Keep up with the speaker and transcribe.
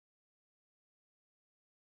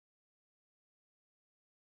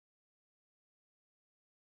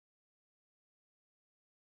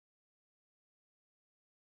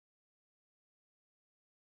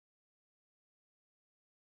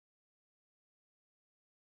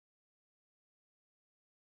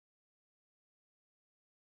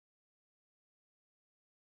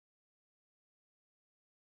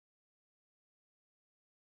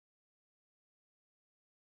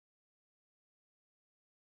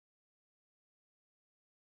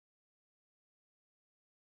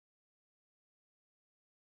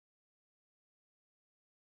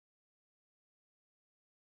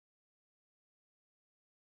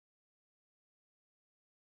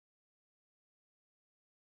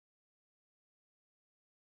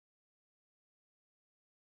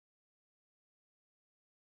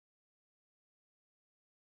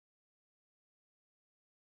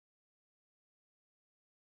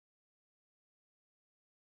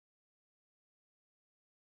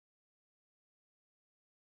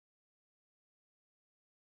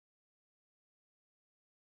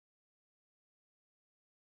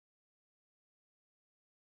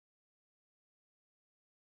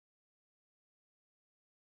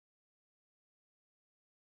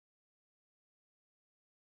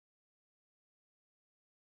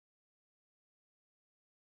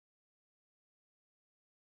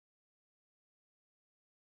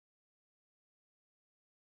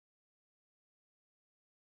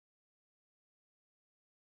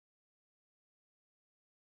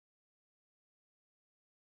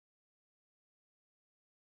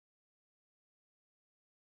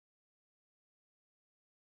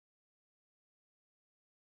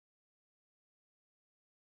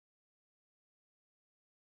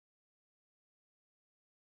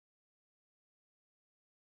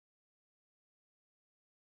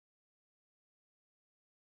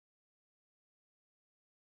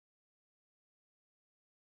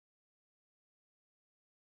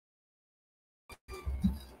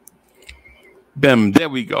Bim, there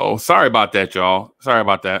we go. Sorry about that, y'all. Sorry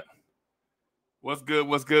about that. What's good?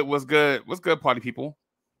 What's good? What's good? What's good, party people?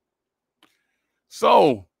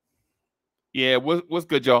 So, yeah, what's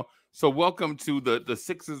good, y'all? So, welcome to the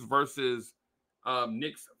Sixers versus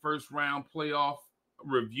Knicks first round playoff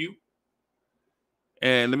review.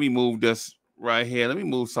 And let me move this right here. Let me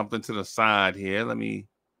move something to the side here. Let me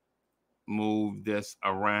move this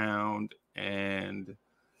around and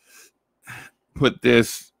put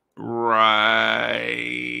this right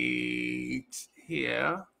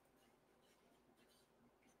here.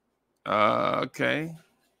 Okay.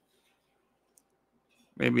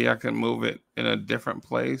 Maybe I can move it in a different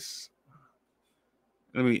place.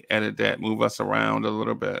 Let me edit that, move us around a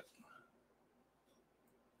little bit.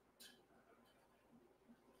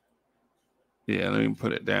 Yeah, let me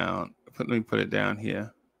put it down. Let me put it down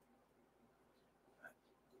here.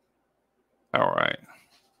 All right.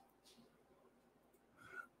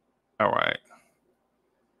 All right.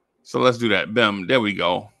 So let's do that. Bim. There we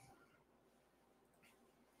go.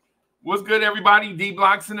 What's good, everybody? D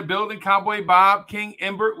Blocks in the building. Cowboy Bob, King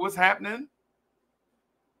Embert. What's happening?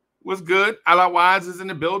 What's good? Ala Wise is in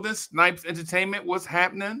the building. Snipes Entertainment. What's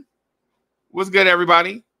happening? What's good,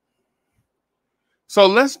 everybody? So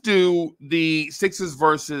let's do the Sixers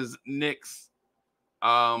versus Knicks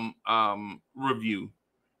review.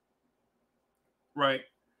 Right.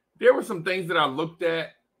 There were some things that I looked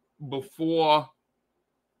at before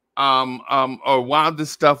or while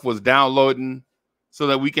this stuff was downloading so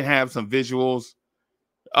that we can have some visuals.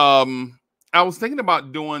 I was thinking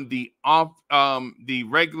about doing the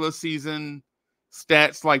regular season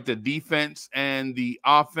stats like the defense and the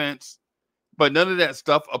offense, but none of that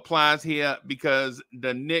stuff applies here because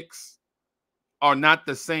the Knicks are not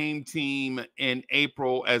the same team in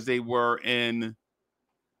April as they were in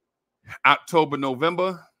October,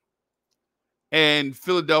 November. And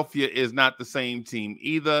Philadelphia is not the same team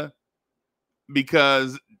either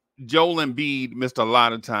because Joel Embiid missed a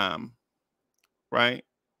lot of time, right?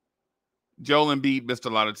 Joel Embiid missed a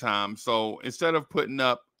lot of time. So instead of putting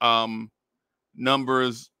up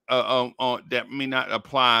numbers that may not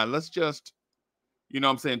apply, let's just, you know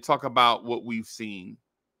what I'm saying, talk about what we've seen,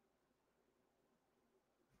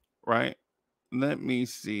 right? Let me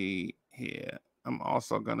see here. I'm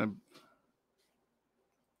also going to,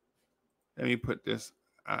 let me put this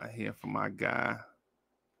out here for my guy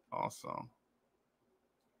also.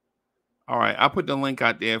 All right, I put the link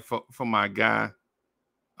out there for my guy.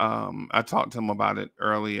 I talked to him about it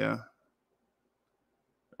earlier.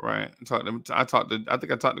 Right. I think I talked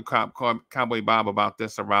to Cowboy Bob about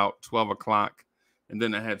this about 12 o'clock. And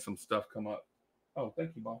then I had some stuff come up. Oh,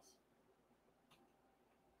 thank you, boss.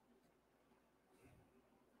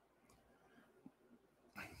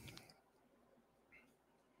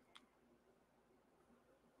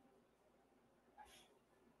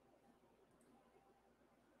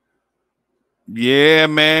 Yeah,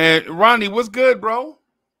 man. Ronnie, what's good, bro?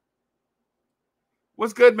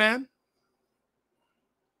 What's good, man?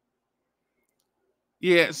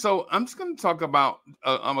 Yeah, so I'm just going to talk about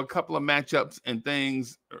a couple of matchups and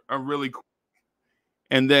things are really cool.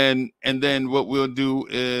 And then what we'll do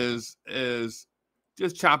is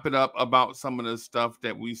just chop it up about some of the stuff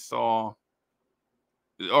that we saw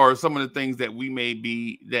or some of the things that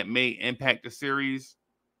may impact the series.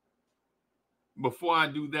 Before I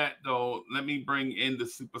do that, though, let me bring in the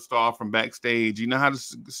superstar from backstage. You know how the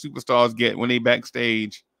superstars get when they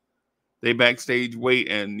backstage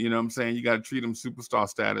waiting. You know what I'm saying? You got to treat them superstar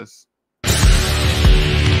status.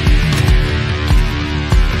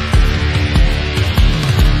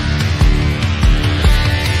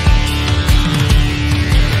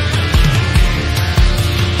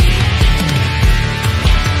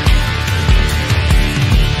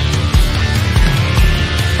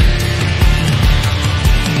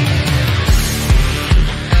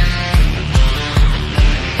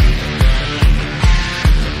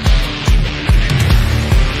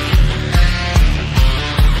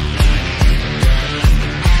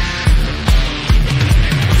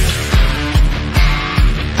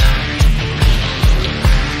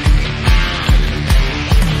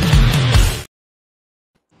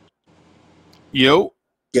 Yo.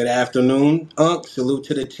 Good afternoon, Unc. Salute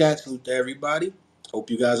to the chat. Salute to everybody. Hope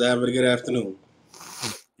you guys are having a good afternoon.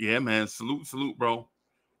 Yeah, man. Salute, bro.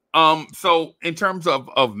 So in terms of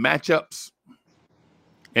matchups,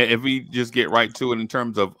 if we just get right to it in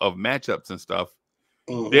terms of matchups and stuff,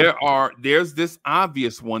 there's this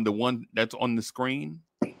obvious one, the one that's on the screen,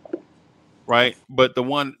 right? But the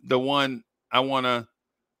one I want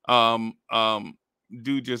to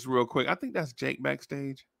do just real quick. I think that's Jake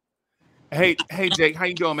backstage. Hey Jake, how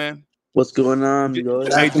you doing, man? What's going on, Good Hey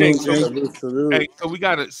guys? Jake, afternoon, so Jay. Salute, hey,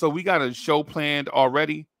 salute. we got a show planned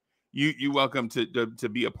already. You welcome to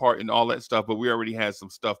be a part in all that stuff, but we already had some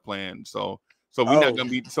stuff planned. So Oh, we're not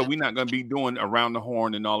gonna be doing around the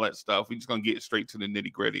horn and all that stuff. We're just gonna get straight to the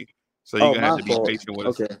nitty gritty. So you're oh, gonna have my to be fault. patient with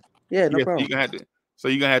us. Okay. Yeah, no Yes, problem.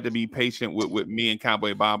 you're gonna have to be patient with me and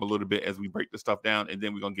Cowboy Bob a little bit as we break the stuff down, and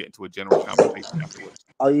then we're gonna get into a general conversation afterwards.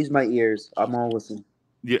 I'll use my ears. I'm all listening.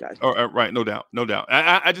 Yeah, Guys. right, no doubt, no doubt.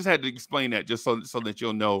 I just had to explain that just so that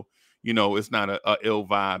you'll know, it's not a ill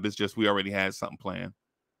vibe. It's just we already had something planned.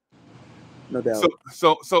 No So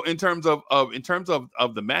doubt. so in terms of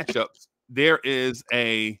the matchups, there is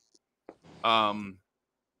um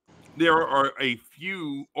there are a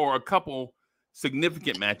few or a couple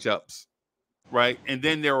significant matchups, right? And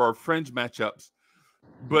then there are fringe matchups.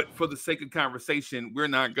 But for the sake of conversation, we're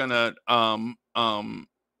not gonna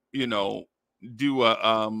you know do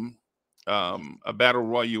a battle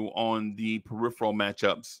royal on the peripheral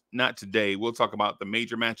matchups. Not today. We'll talk about the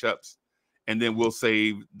major matchups, and then we'll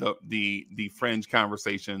save the fringe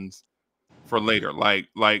conversations for later. Like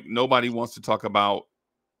nobody wants to talk about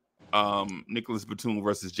Nicholas Batum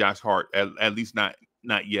versus Josh Hart, at least not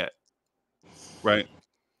yet, right?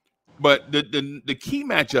 But the key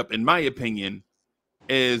matchup, in my opinion,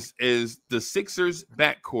 is the Sixers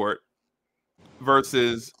backcourt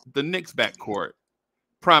versus the Knicks backcourt.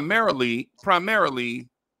 Primarily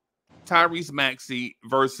Tyrese Maxey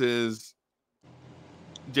versus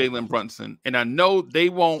Jalen Brunson. And I know they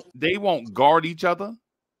won't guard each other.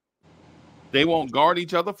 They won't guard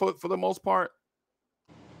each other for the most part,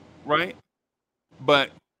 right? But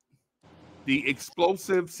the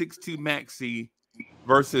explosive 6'2 Maxey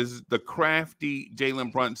versus the crafty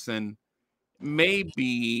Jalen Brunson may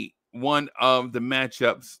be one of the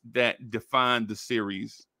matchups that define the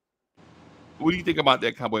series. What do you think about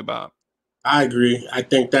that, Cowboy Bob? I agree. I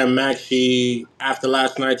think that Maxi, after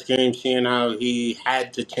last night's game, seeing how he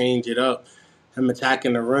had to change it up, him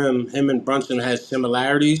attacking the rim, him and Brunson has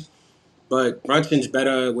similarities, but Brunson's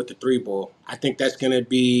better with the three ball. I think that's going to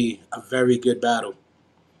be a very good battle.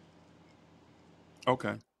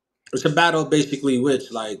 Okay. It's a battle basically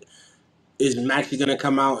which, like, is Maxi going to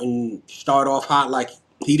come out and start off hot like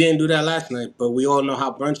he didn't do that last night, but we all know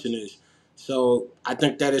how Brunson is. So I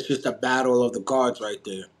think that is just a battle of the guards right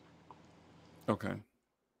there. Okay.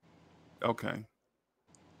 Okay.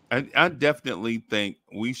 I definitely think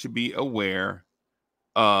we should be aware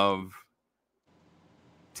of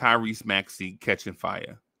Tyrese Maxey catching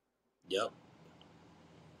fire. Yep.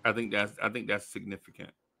 I think that's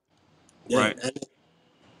significant, Yeah, right? and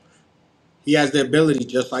he has the ability,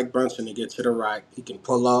 just like Brunson, to get to the rack. He can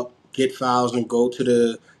pull up, get fouls, and go to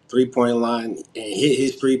the 3 point line and hit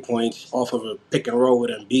his 3 points off of a pick and roll with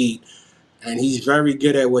Embiid. And he's very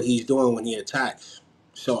good at what he's doing when he attacks.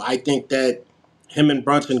 So I think that him and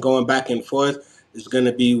Brunson going back and forth is going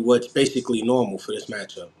to be what's basically normal for this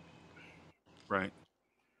matchup. Right.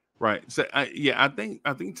 Right. So I think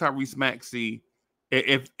Tyrese Maxey,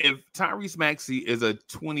 if Tyrese Maxey is a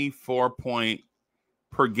 24 point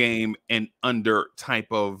per game and under type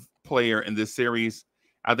of player in this series,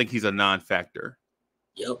 I think he's a non-factor.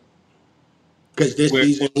 Yep. Because this Where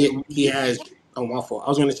season he has. Oh, my fault. I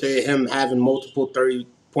was going to say him having multiple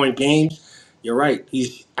 30-point games. You're right.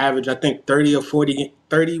 He's averaged, I think, 30 or 40,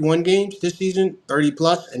 31 games this season, 30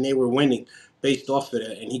 plus, and they were winning based off of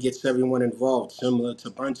that. And he gets everyone involved, similar to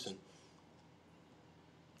Brunson.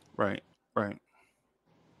 right, right.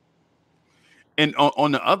 And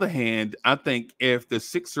on the other hand, I think if the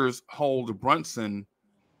Sixers hold Brunson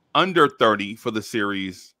under 30 for the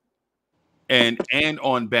series and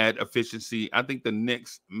on bad efficiency, I think the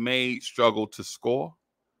Knicks may struggle to score,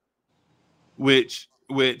 which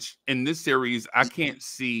in this series I can't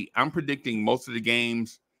see. I'm predicting most of the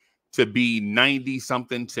games to be 90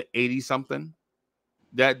 something to 80 something.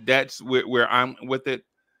 That's where I'm with it.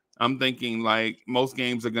 I'm thinking like most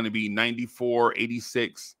games are going to be 94,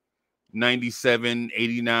 86, 97,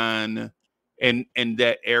 89, and in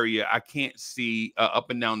that area. I can't see up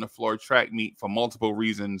and down the floor track meet for multiple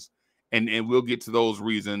reasons, and we'll get to those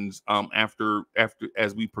reasons after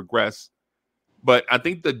as we progress. But I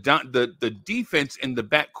think the defense in the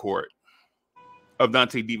backcourt of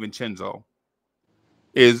Dante DiVincenzo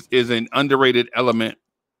is an underrated element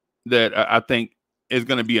that I think is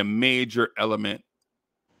going to be a major element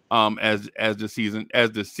as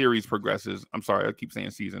the series progresses. I'm sorry, I keep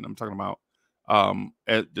saying season. I'm talking about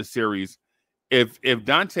as the series. If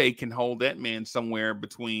Dante can hold that man somewhere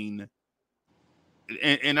between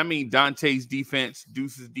and I mean Dante's defense,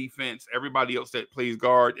 Deuce's defense, everybody else that plays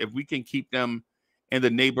guard, if we can keep them in the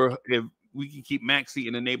neighborhood, if we can keep Maxi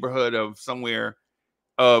in the neighborhood of somewhere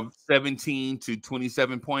of 17 to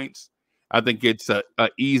 27 points, I think it's a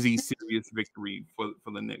easy, serious victory for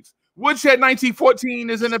the Knicks. Woodshed 1914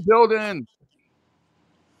 is in the building.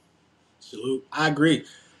 Salute. I agree.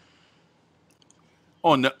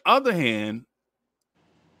 On the other hand,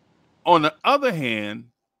 on the other hand,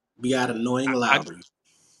 We got annoying I, Lowry.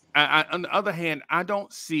 on the other hand, I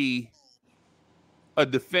don't see a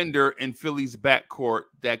defender in Philly's backcourt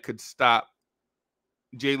that could stop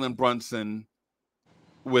Jalen Brunson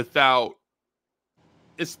without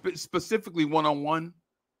specifically one-on-one,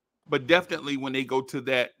 but definitely when they go to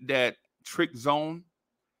that trick zone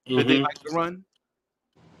that they like to run,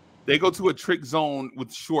 they go to a trick zone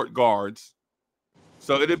with short guards.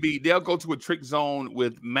 So they'll go to a trick zone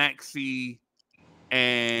with Maxey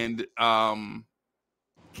and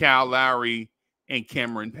Cal Lowry and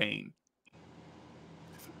Cameron Payne.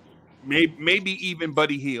 Maybe even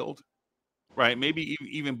Buddy Hield, right? Maybe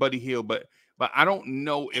even Buddy Hield, but I don't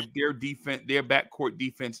know if their backcourt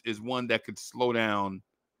defense is one that could slow down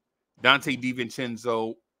Dante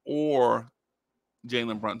DiVincenzo or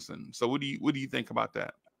Jalen Brunson. So what do you think about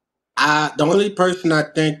that? The only person I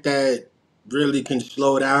think that really can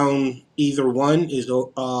slow down either one is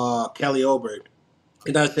Kelly Oubre.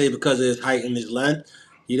 And I say because of his height and his length,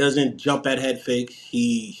 he doesn't jump at head fakes.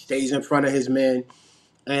 He stays in front of his man.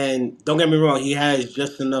 And don't get me wrong, he has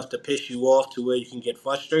just enough to piss you off to where you can get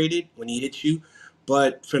frustrated when he hits you.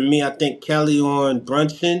 But for me, I think Kelly on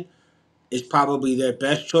Brunson is probably their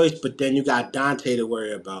best choice. But then you got Dante to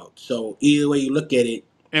worry about. So either way you look at it,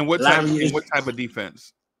 And what type Larry and is. what type of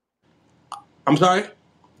defense? I'm sorry.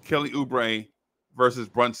 Kelly Oubre versus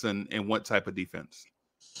Brunson and what type of defense?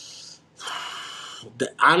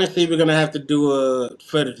 Honestly, we're gonna have to do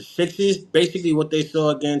for the Sixers. Basically, what they saw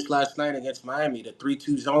against last night against Miami, the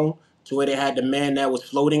 3-2 zone, to where they had the man that was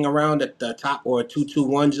floating around at the top, or a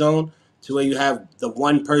 2-2-1 zone, to where you have the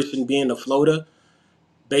one person being the floater,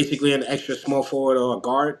 basically an extra small forward or a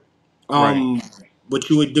guard. Right. Um, what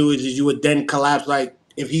you would do is you would then collapse, like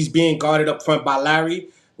if he's being guarded up front by Larry.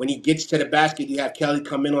 When he gets to the basket, you have Kelly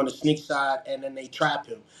come in on the sneak side, and then they trap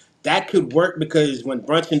him. That could work because when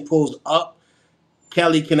Brunson pulls up,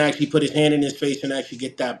 Kelly can actually put his hand in his face and actually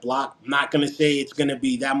get that block. I'm not going to say it's going to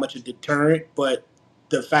be that much a deterrent, but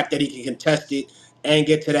the fact that he can contest it and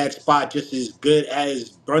get to that spot just as good as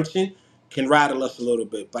Brunson can rattle us a little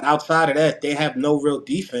bit. But outside of that, they have no real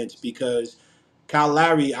defense because Kyle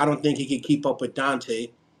Lowry, I don't think he can keep up with Dante,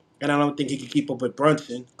 and I don't think he can keep up with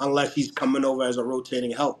Brunson unless he's coming over as a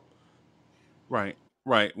rotating help. Right.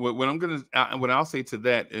 Right. What I'll say to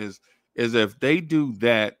that is if they do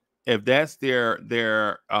that, if that's their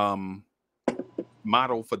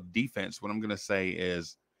model for defense, what I'm gonna say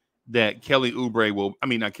is that Kelly Oubre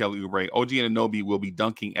not Kelly Oubre, OG Anunoby will be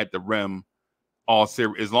dunking at the rim all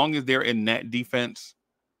series as long as they're in that defense,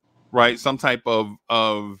 right? Some type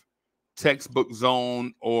of textbook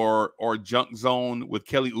zone or junk zone with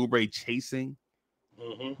Kelly Oubre chasing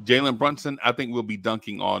Mm-hmm. Jalen Brunson. I think we'll be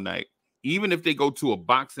dunking all night. Even if they go to a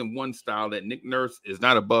box and one style that Nick Nurse is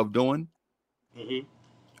not above doing, Mm-hmm.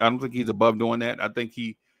 I don't think he's above doing that. I think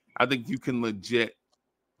you can legit,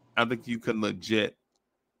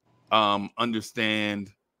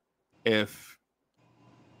 understand if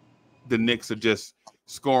the Knicks are just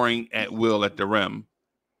scoring at will at the rim.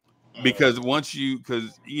 Because once you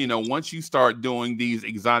start doing these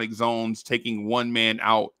exotic zones, taking one man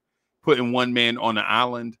out, putting one man on the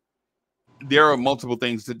island, there are multiple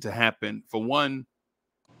things to happen. For one,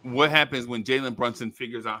 what happens when Jalen Brunson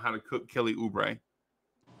figures out how to cook Kelly Oubre?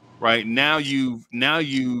 Right now, you've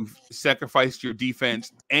sacrificed your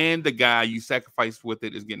defense, and the guy you sacrificed with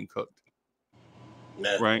it is getting cooked.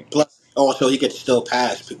 Yeah. Right, Plus, also he could still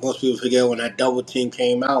pass. Most people forget when that double team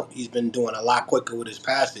came out, he's been doing a lot quicker with his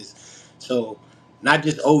passes. So, not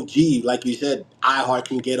just OG, like you said, iHeart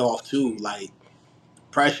can get off too. Like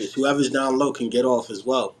Precious, whoever's down low can get off as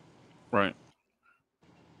well. right,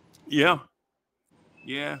 yeah,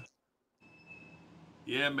 yeah,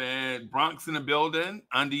 yeah, man. Bronx in the building.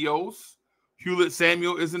 Andios. Hewlett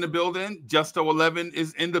Samuel is in the building. Justo11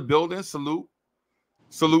 is in the building. Salute,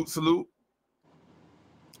 salute, salute.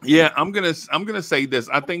 Yeah, I'm gonna say this.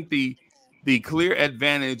 I think the clear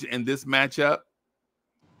advantage in this matchup.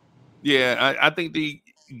 Yeah, I think the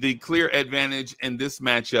clear advantage in this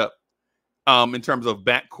matchup, in terms of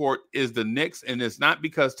backcourt, is the Knicks, and it's not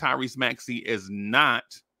because Tyrese Maxey is not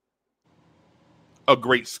a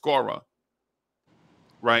great scorer,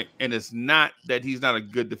 right? And it's not that he's not a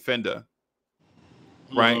good defender,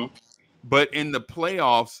 right? Mm-hmm. But in the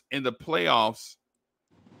playoffs,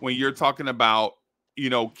 when you're talking about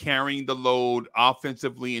carrying the load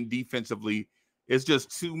offensively and defensively, It's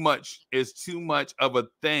just too much. It's too much of a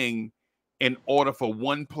thing in order for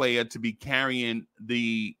one player to be carrying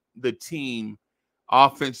the team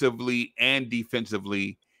offensively and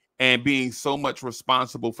defensively and being so much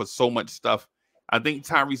responsible for so much stuff. I think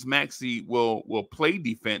Tyrese Maxey will play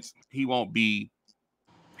defense. He won't be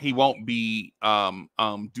Deuce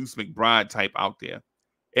McBride type out there.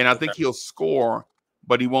 And I think he'll score,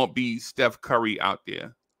 but he won't be Steph Curry out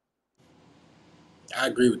there. I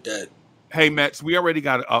agree with that. Hey, Mets, we already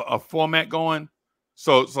got a format going.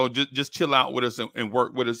 So just chill out with us and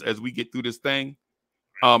work with us as we get through this thing.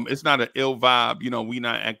 It's not an ill vibe, we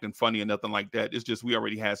not acting funny or nothing like that. It's just we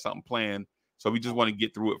already had something planned. So we just want to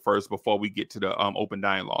get through it first before we get to the open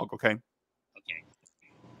dialogue, okay? Okay.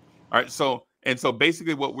 All right. So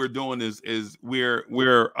basically what we're doing is we're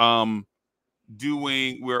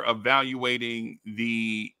evaluating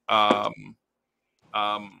the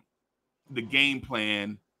game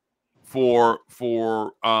plan for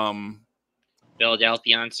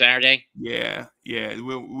Philadelphia on Saturday. yeah.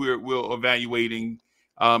 We're evaluating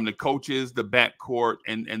the coaches, the backcourt,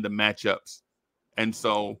 and the matchups. And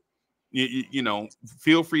so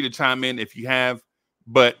feel free to chime in if you have,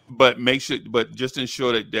 but make sure, but just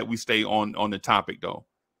ensure that we stay on the topic though.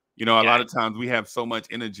 A lot of times we have so much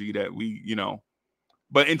energy that we,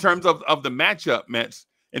 but in terms of the matchup, Mets,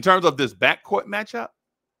 in terms of this backcourt matchup,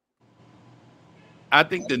 I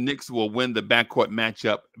think the Knicks will win the backcourt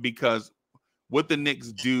matchup because what the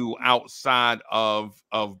Knicks do outside of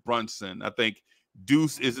Brunson, I think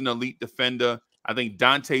Deuce is an elite defender. I think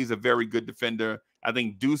Dante's a very good defender. I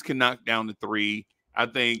think Deuce can knock down the three. I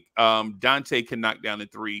think Dante can knock down the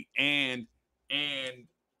three, and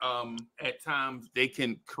at times they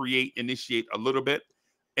can initiate a little bit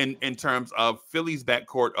in terms of Philly's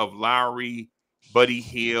backcourt of Lowry, Buddy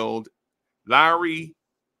Hield,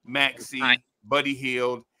 Maxey, Buddy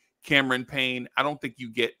Hield, Cameron Payne. I don't think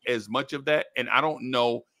you get as much of that, and I don't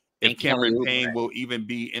know if Cameron Payne will even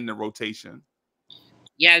be in the rotation.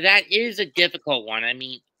 Yeah, that is a difficult one. I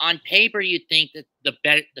mean, on paper, you'd think that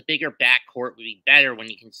the bigger backcourt would be better when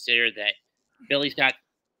you consider that Philly's got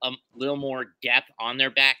a little more depth on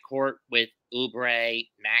their backcourt with Oubre,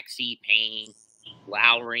 Maxey, Payne,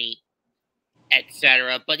 Lowry,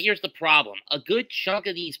 etc. But here's the problem. A good chunk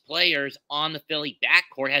of these players on the Philly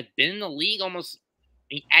backcourt have been in the league almost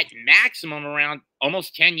at maximum around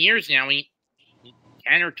almost 10 years now.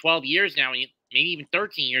 10 or 12 years now, maybe even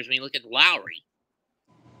 13 years when you look at Lowry.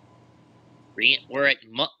 We're at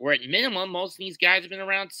minimum, most of these guys have been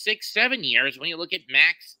around 6-7 years. When you look at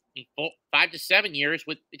Max, 5 to 7 years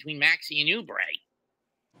between Maxey and Oubre.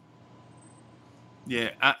 Yeah,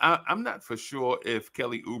 I'm not for sure if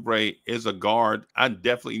Kelly Oubre is a guard. I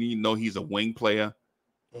definitely need to know he's a wing player.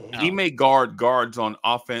 He may guard guards on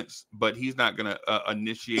offense, but he's not going to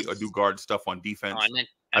initiate or do guard stuff on defense.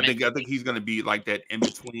 I think he's going to be like that in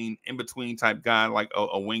between type guy, like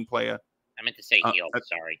a wing player. I meant to say heel.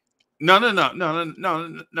 Sorry. No.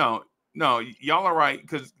 Y'all are right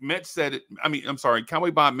because Met said it. I mean, I'm sorry. Cowboy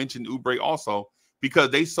Bob mentioned Oubre also because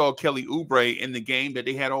they saw Kelly Oubre in the game that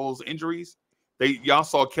they had all those injuries. Y'all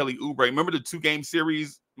saw Kelly Oubre. Remember the 2-game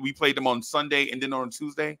series? We played them on Sunday and then on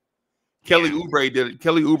Tuesday. Kelly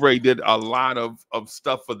Oubre did a lot of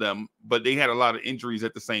stuff for them, but they had a lot of injuries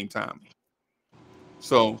at the same time.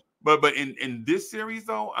 So, but in this series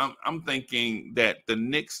though, I'm thinking that the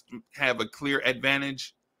Knicks have a clear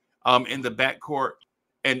advantage in the backcourt,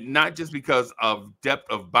 and not just because of depth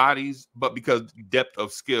of bodies, but because depth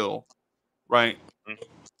of skill, right? Mm-hmm.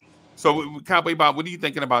 So, Cowboy Bob, what are you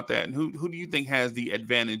thinking about that? And who do you think has the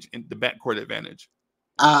advantage in the backcourt advantage?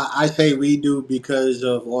 I say we do because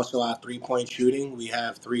of also our 3-point shooting. We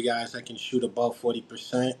have 3 guys that can shoot above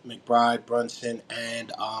 40%: McBride, Brunson,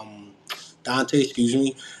 and Dante. Excuse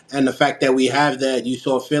me. And the fact that we have that, you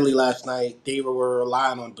saw Philly last night. They were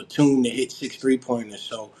relying on Batum to hit 6 3-pointers.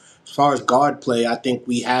 So as far as guard play, I think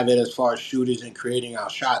we have it as far as shooters and creating our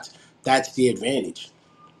shots. That's the advantage.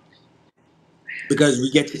 Because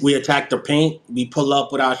we attack the paint, we pull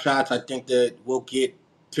up with our shots. I think that we'll get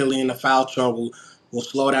Philly in the foul trouble. We'll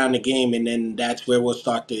slow down the game, and then that's where we'll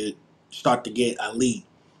start to get a lead.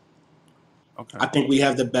 Okay. I think we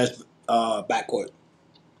have the best backcourt.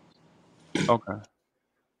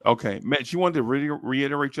 Okay. Matt, you wanted to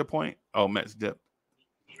reiterate your point? Oh, Matt's dipped.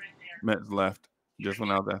 Matt's left. Just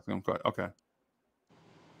when I was asking him. Okay.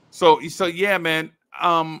 So yeah, man.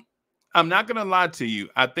 I'm not gonna lie to you.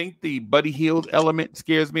 I think the Buddy Hield element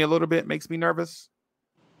scares me a little bit, makes me nervous.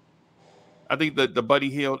 I think the Buddy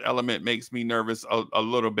Hield element makes me nervous a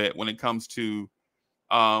little bit when it comes to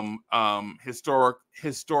historic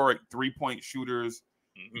 3-point shooters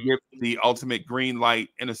give the ultimate green light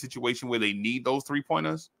in a situation where they need those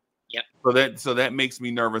 3-pointers. Yep. So that makes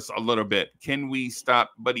me nervous a little bit. Can we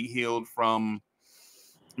stop Buddy Hield from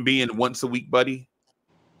being once a week Buddy?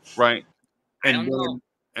 Right. I don't know.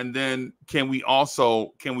 And then can we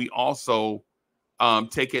also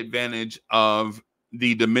take advantage of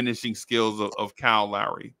the diminishing skills of Kyle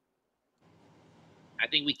Lowry? I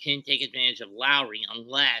think we can take advantage of Lowry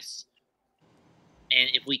unless, and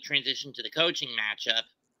if we transition to the coaching matchup.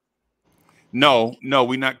 No,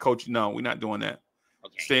 we're not coaching. No, we're not doing that.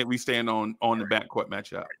 Okay. We stand on the backcourt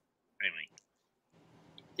matchup. Anyway,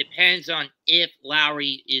 depends on if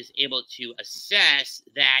Lowry is able to assess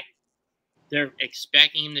that they're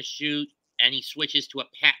expecting him to shoot, and he switches to a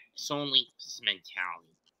pass only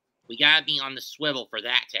mentality. We gotta be on the swivel for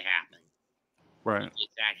that to happen. Right. If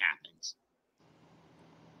that happens.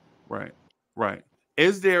 Right.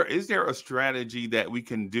 Is there a strategy that we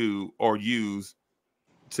can do or use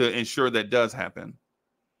to ensure that does happen?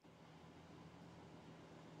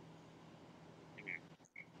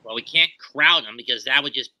 Well, we can't crowd him because that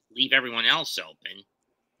would just leave everyone else open.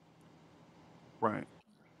 Right.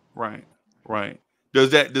 Does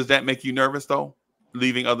that make you nervous though?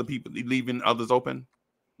 Leaving others open?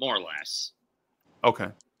 More or less. Okay.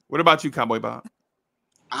 What about you, Cowboy Bob?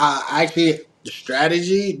 Actually, the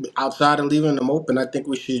strategy outside of leaving them open, I think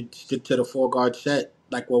we should stick to the 4-guard set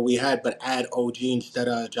like what we had, but add OG instead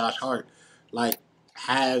of Josh Hart. Like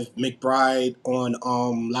have McBride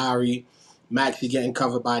on Lowry, Maxey getting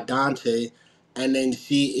covered by Dante, and then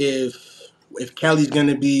see if Kelly's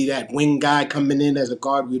gonna be that wing guy coming in as a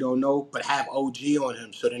guard, we don't know, but have OG on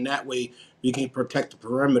him. So then that way we can protect the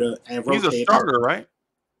perimeter and He's a rotate. starter, right?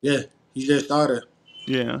 Yeah, he's their starter.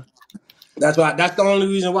 Yeah. That's the only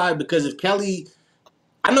reason why. Because if Kelly,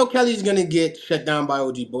 I know Kelly's gonna get shut down by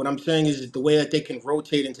OG, but what I'm saying is the way that they can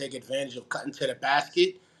rotate and take advantage of cutting to the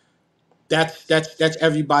basket. That's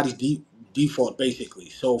everybody's default basically.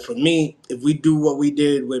 So for me, if we do what we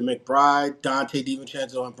did with McBride, Dante,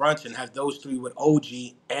 DiVincenzo, and Brunson, have those three with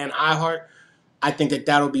OG and iHeart, I think that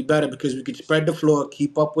that'll be better because we could spread the floor,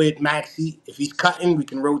 keep up with Maxey. If he's cutting, we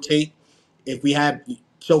can rotate. If we have,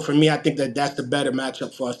 so for me, I think that that's the better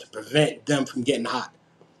matchup for us to prevent them from getting hot.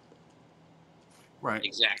 Right.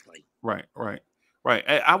 Exactly. Right.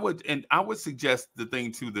 I would suggest the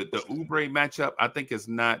thing too that the Oubre matchup I think is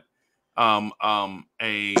not a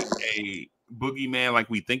boogeyman like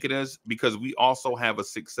we think it is, because we also have a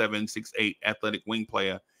 6'7", 6'8" athletic wing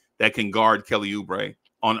player that can guard Kelly Oubre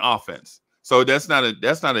on offense. So that's not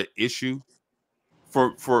an issue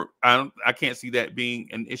for I can't see that being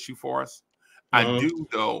an issue for us. I do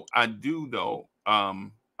though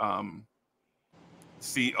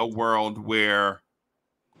see a world where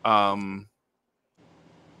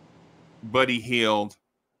Buddy Hield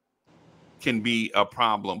can be a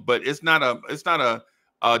problem, but it's not a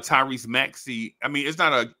Tyrese Maxey. I mean, it's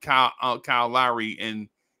not a Kyle Lowry and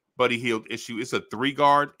Buddy Hield issue. It's a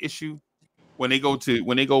 3-guard issue. When they go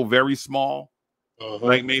very small,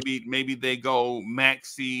 like maybe they go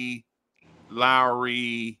Maxey,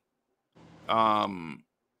 Lowry,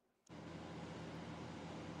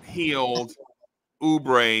 Hield,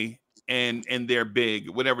 Oubre, and their big,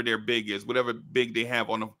 whatever their big is, whatever big they have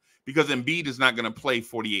on them, because Embiid is not going to play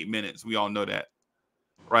 48 minutes. We all know that,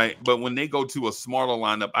 right? But when they go to a smaller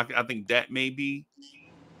lineup, I think that may be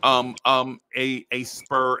a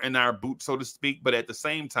spur in our boot, so to speak. But at the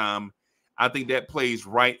same time, I think that plays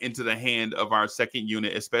right into the hand of our second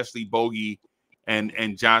unit, especially Bogey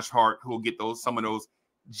and Josh Hart, who will get some of those.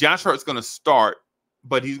 Josh Hart's going to start,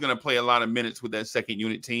 but he's going to play a lot of minutes with that second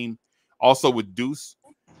unit team. Also with Deuce,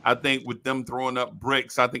 I think with them throwing up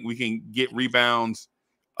bricks, I think we can get rebounds.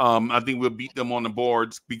 I think we'll beat them on the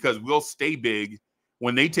boards because we'll stay big.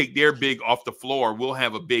 When they take their big off the floor, we'll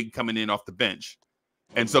have a big coming in off the bench.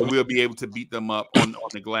 And so we'll be able to beat them up on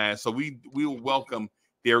the glass. So we will welcome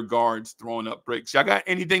their guards throwing up bricks. Y'all got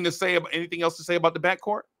anything else to say about the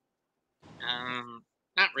backcourt?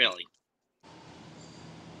 Not really.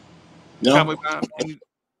 No,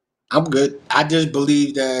 I'm good. I just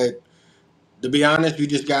believe that, to be honest, we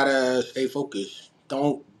just gotta stay focused.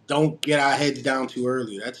 Don't get our heads down too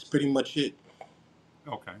early. That's pretty much it.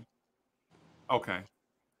 Okay.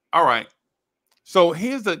 All right. So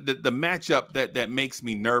here's the matchup that makes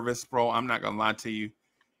me nervous, bro. I'm not gonna lie to you.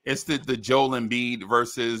 It's the Joel Embiid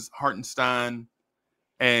versus Hartenstein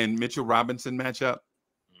and Mitchell Robinson matchup.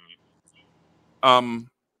 Joel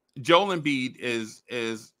Embiid is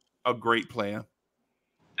a great player.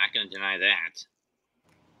 Not gonna deny that.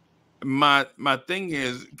 My thing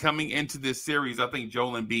is, coming into this series, I think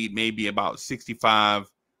Joel Embiid may be about 65,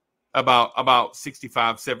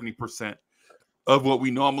 70%. of what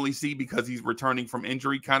we normally see because he's returning from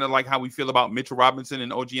injury, kind of like how we feel about Mitchell Robinson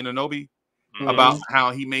and OG Anunoby, about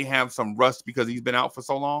how he may have some rust because he's been out for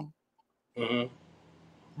so long.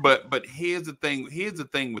 But here's the thing. Here's the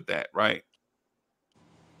thing with that, right?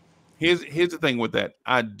 Here's the thing with that.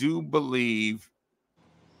 I do believe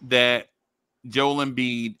that Joel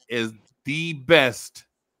Embiid is the best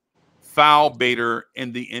foul baiter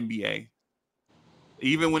in the NBA.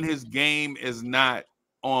 Even when his game is not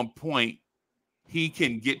on point, he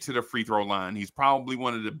can get to the free throw line. He's probably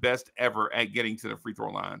one of the best ever at getting to the free throw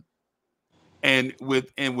line. And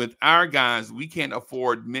with our guys, we can't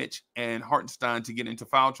afford Mitch and Hartenstein to get into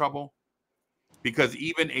foul trouble because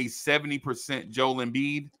even a 70% Joel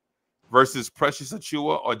Embiid versus Precious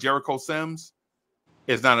Achiuwa or Jericho Sims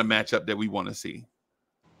is not a matchup that we want to see.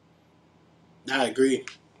 I agree.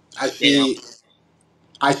 I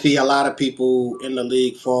see a lot of people in the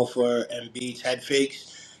league fall for Embiid's head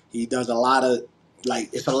fakes. He does a lot of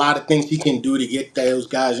it's a lot of things he can do to get those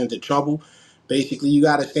guys into trouble. Basically, you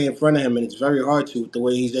got to stay in front of him, and it's very hard to with the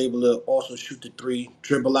way he's able to also shoot the three,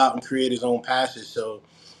 dribble out, and create his own passes. So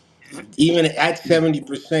even at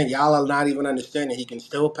 70%, y'all are not even understanding. He can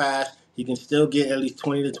still pass. He can still get at least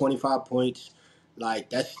 20 to 25 points. Like,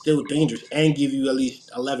 that's still dangerous and give you at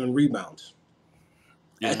least 11 rebounds.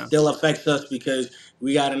 Yeah. That still affects us because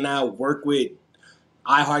we got to now work with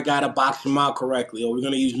iHeart got to box him out correctly, or we're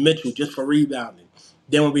going to use Mitchell just for rebounding.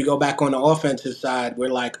 Then when we go back on the offensive side, we're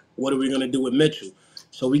like, what are we going to do with Mitchell?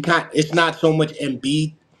 So we can't. It's not so much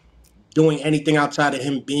Embiid doing anything outside of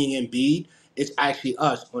him being Embiid. It's actually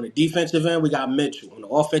us. On the defensive end, we got Mitchell. On the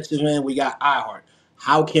offensive end, we got iHeart.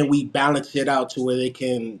 How can we balance it out to where they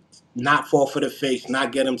can not fall for the face,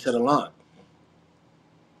 not get them to the line?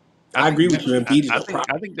 I agree with you. Embiid is a problem.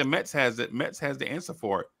 I think the Mets has it. Mets has the answer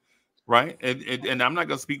for it, right? And I'm not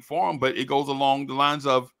going to speak for him, but it goes along the lines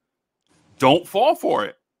of don't fall for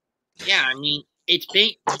it. Yeah, I mean, it's been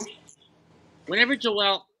whenever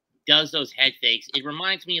Joel does those head fakes, it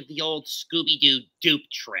reminds me of the old Scooby-Doo dupe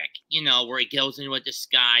trick, you know, where he goes into a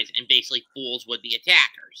disguise and basically fools would-be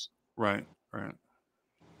attackers. Right.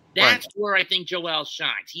 That's where I think Joel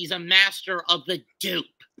shines. He's a master of the dupe.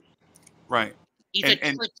 Right. He's a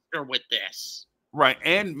trickster with this. Right.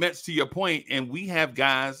 And Mets, to your point, and we have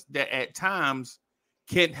guys that at times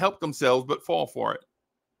can't help themselves but fall for it.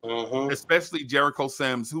 Especially Jericho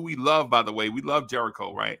Sims, who we love, by the way. We love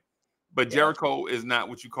Jericho, right? But Jericho is not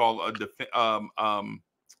what you call a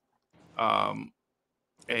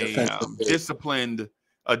disciplined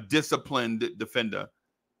defender.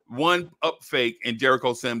 One up fake and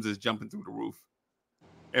Jericho Sims is jumping through the roof.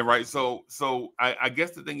 And right, so I guess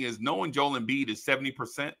the thing is, knowing Joel Embiid is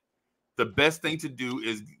 70%, the best thing to do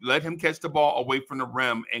is let him catch the ball away from the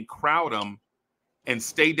rim and crowd him and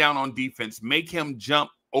stay down on defense. Make him jump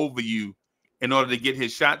over you in order to get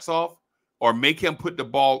his shots off, or make him put the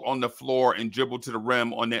ball on the floor and dribble to the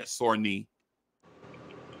rim on that sore knee.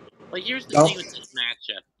 But here's the thing with this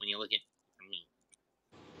matchup when you look at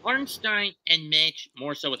Hartenstein and Mitch,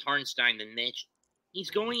 more so with Hartenstein than Mitch, he's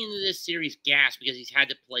going into this series gassed because he's had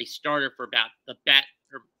to play starter for about the better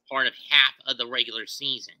part of half of the regular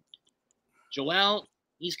season. Joel,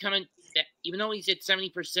 he's coming, even though he's at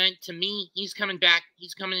 70%, to me, he's coming back.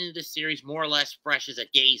 He's coming into this series more or less fresh as a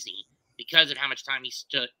daisy because of how much time he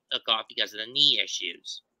took off because of the knee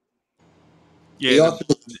issues. Yeah,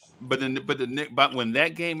 but when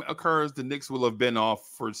that game occurs, the Knicks will have been off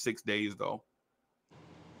for 6 days, though.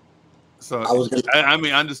 So I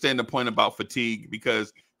mean, I understand the point about fatigue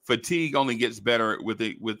because fatigue only gets better with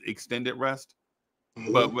extended rest.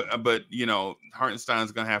 But you know,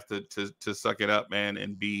 Hartenstein's gonna have to suck it up, man,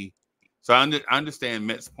 and be. So I understand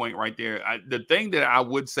Met's point right there. The thing that I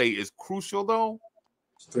would say is crucial though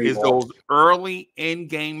is those early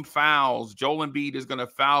in-game fouls. Joel Embiid is gonna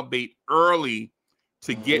foul bait early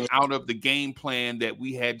to get out of the game plan that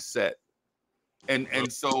we had set.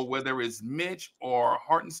 And so whether it's Mitch or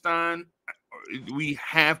Hartenstein, we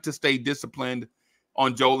have to stay disciplined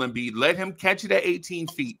on Joel Embiid. Let him catch it at 18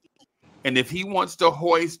 feet. And if he wants to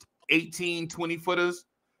hoist 18, 20-footers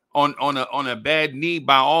on a bad knee,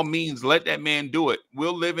 by all means, let that man do it.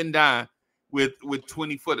 We'll live and die with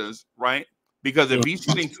 20-footers, right? Because if he's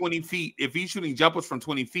shooting 20 feet, if he's shooting jumpers from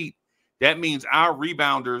 20 feet, that means our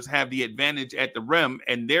rebounders have the advantage at the rim,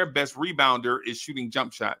 and their best rebounder is shooting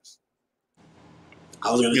jump shots.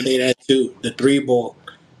 I was going to say that too. The three ball.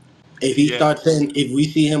 If he starts hitting, if we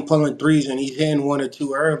see him pulling threes and he's hitting one or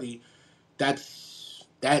two early, that's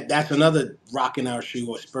another rock in our shoe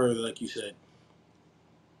or spur, like you said.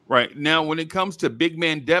 Right. Now, when it comes to big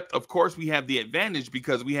man depth, of course, we have the advantage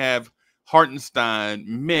because we have Hartenstein,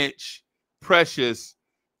 Mitch, Precious,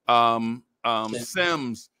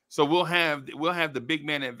 Sims. So we'll have the big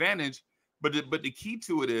man advantage. But the key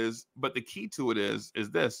to it is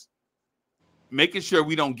this: making sure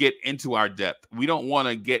we don't get into our depth. We don't want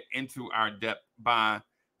to get into our depth by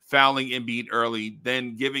fouling Embiid early,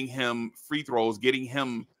 then giving him free throws, getting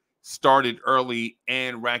him started early,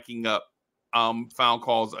 and racking up foul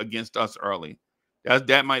calls against us early.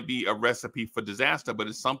 That might be a recipe for disaster, but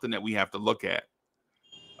it's something that we have to look at.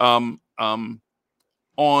 On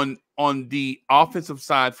the offensive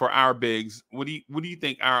side for our bigs, what do you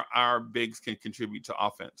think our bigs can contribute to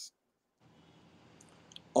offense?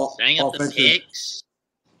 Setting up the picks,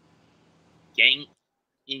 getting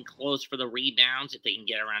in close for the rebounds if they can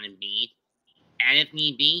get around Embiid, and if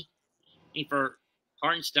need be, for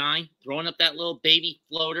Hartenstein, throwing up that little baby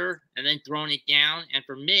floater and then throwing it down, and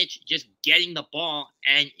for Mitch, just getting the ball,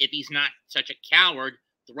 and if he's not such a coward,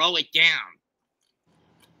 throw it down.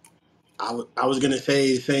 I was gonna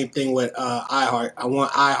say the same thing with iHeart. I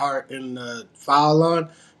want iHeart in the foul line,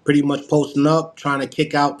 pretty much posting up, trying to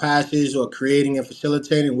kick out passes or creating and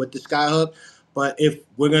facilitating with the skyhook. But if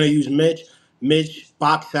we're gonna use Mitch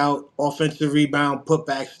box out, offensive rebound,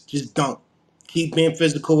 putbacks, just dunk. Keep being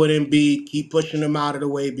physical with Embiid, keep pushing him out of the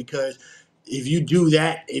way, because if you do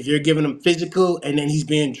that, if you're giving him physical and then he's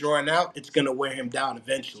being drawn out, it's gonna wear him down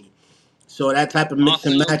eventually. So that type of mix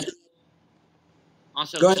and match.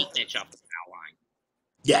 Also, keep Mitch off the foul line.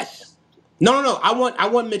 Yes. No. I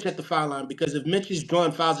want Mitch at the foul line, because if Mitch is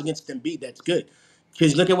drawing fouls against Embiid, that's good.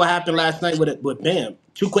 Because look at what happened last night with Bam.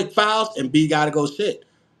 2 quick fouls, and B got to go sit.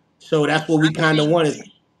 So that's what we kind of wanted.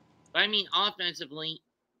 But I mean, offensively,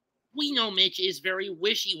 we know Mitch is very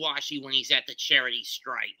wishy-washy when he's at the charity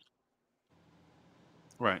stripe.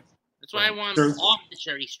 Right. That's why I want him off the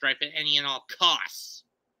charity stripe at any and all costs.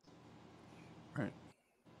 Right.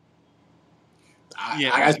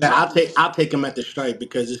 I'll take him at the stripe,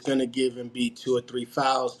 because it's gonna give Embiid 2 or 3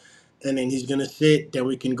 fouls, and then he's gonna sit. Then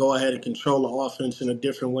we can go ahead and control the offense in a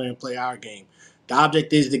different way and play our game. The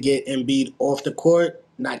object is to get Embiid off the court,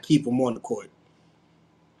 not keep him on the court.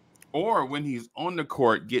 Or when he's on the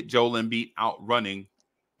court, get Joel Embiid out running.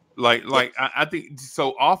 I think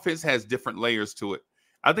so. Offense has different layers to it.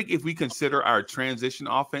 I think if we consider our transition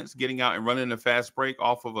offense, getting out and running a fast break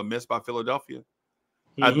off of a miss by Philadelphia,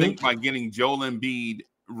 I think by getting Joel Embiid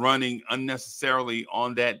running unnecessarily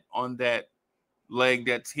on that leg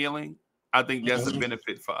that's healing, I think that's a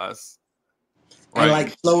benefit for us. Right? And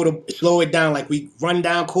like slow it down. Like we run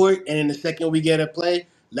down court, and in the second we get a play,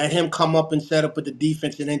 let him come up and set up with the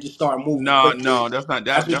defense, and then just start moving. No, that's not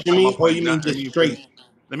that. That's what you mean, or you mean just straight?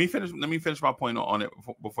 Let me finish my point on it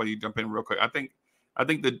before you jump in real quick. I think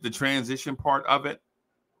the transition part of it,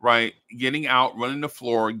 right? Getting out, running the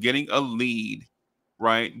floor, getting a lead,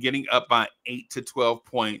 right? Getting up by 8 to 12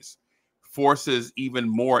 points forces even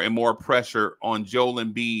more and more pressure on Joel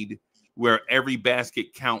Embiid, where every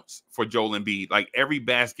basket counts for Joel Embiid. Like every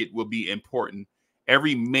basket will be important.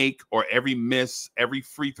 Every make or every miss, every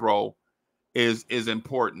free throw is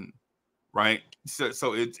important, right? So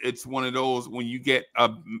it's one of those, when you get a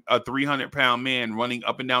 300-pound man running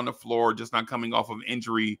up and down the floor, just not coming off of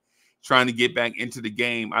injury, trying to get back into the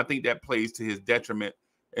game. I think that plays to his detriment,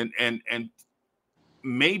 and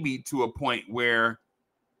maybe to a point where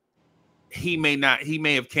he may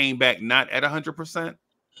have came back not at 100%,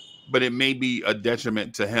 but it may be a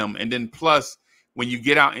detriment to him. And then plus, when you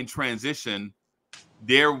get out in transition,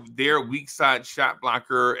 their weak side shot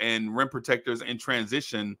blocker and rim protectors in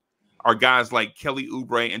transition are guys like Kelly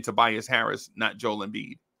Oubre and Tobias Harris, not Joel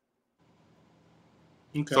Embiid.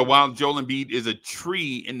 Okay. So while Joel Embiid is a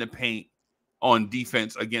tree in the paint on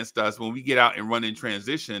defense against us, when we get out and run in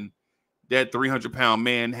transition, that 300-pound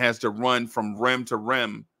man has to run from rim to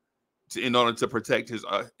rim in order to protect his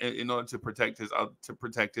rim.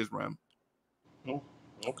 Oh,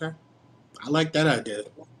 okay, I like that idea.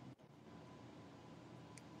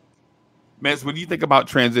 Mets, what do you think about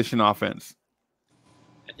transition offense?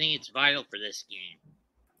 I think it's vital for this game.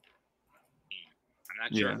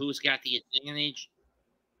 I'm not sure who's got the advantage.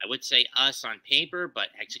 I would say us on paper, but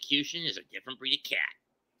execution is a different breed of cat.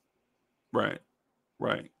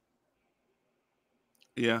 Right.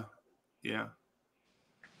 Yeah.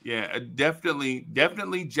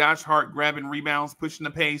 Definitely Josh Hart grabbing rebounds, pushing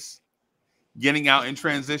the pace, getting out in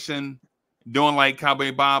transition, doing like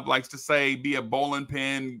Cowboy Bob likes to say, be a bowling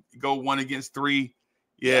pin, go 1 against 3.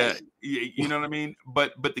 Yeah, you know what I mean?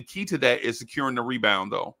 But the key to that is securing the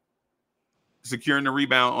rebound, though. Securing the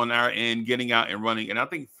rebound on our end, getting out and running. And I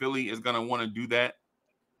think Philly is going to want to do that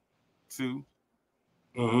too.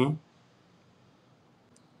 I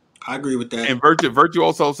agree with that. And Virtue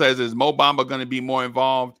also says, is Mo Bamba going to be more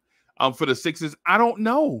involved for the Sixers? I don't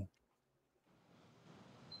know.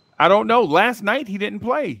 I don't know. Last night he didn't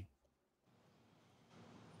play.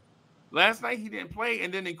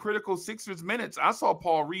 And then in critical Sixers minutes, I saw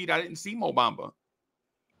Paul Reed. I didn't see Mo Bamba.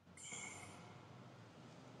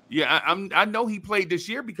 Yeah, I know he played this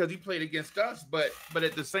year because he played against us, but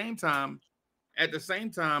at the same time, I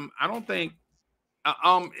don't think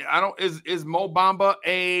is Mo Bamba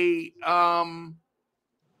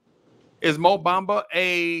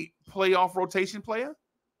a playoff rotation player?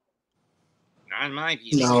 Not in my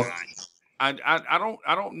view. No. I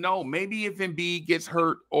don't know. Maybe if Embiid gets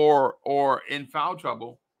hurt or in foul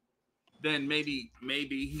trouble, then maybe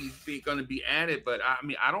he's going to be added. But I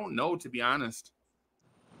mean, I don't know, to be honest.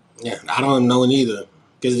 Yeah, I don't know neither.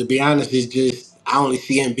 Because to be honest, it's just I only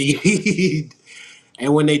see Embiid.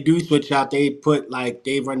 And when they do switch out, they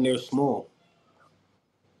run their small.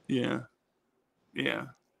 Yeah, yeah,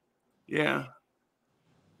 yeah,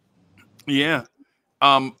 yeah.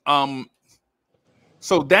 Um, um.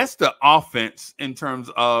 So that's the offense in terms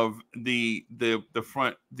of the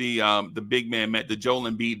front, the big man the Joel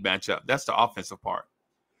Embiid matchup. That's the offensive part.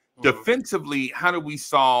 Defensively, how do we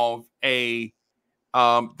solve the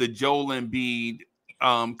Joel Embiid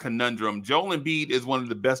conundrum? Joel Embiid is one of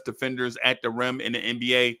the best defenders at the rim in the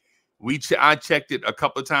NBA. I checked it a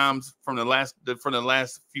couple of times from the last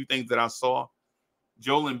few things that I saw.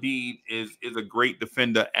 Joel Embiid is a great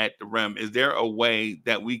defender at the rim. Is there a way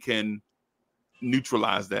that we can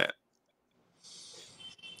neutralize that?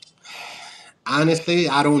 Honestly,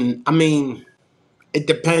 I don't. I mean, it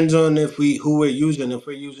depends on who we're using. If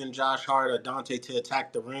we're using Josh Hart or Dante to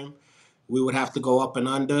attack the rim, we would have to go up and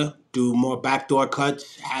under, do more backdoor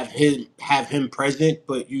cuts, have him present,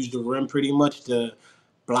 but use the rim pretty much to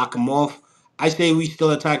block him off. I say we still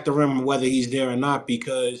attack the rim whether he's there or not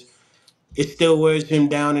because it still wears him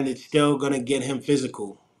down and it's still gonna get him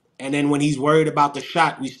physical. And then when he's worried about the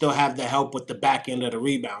shot, we still have the help with the back end of the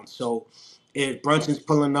rebound. So if Brunson's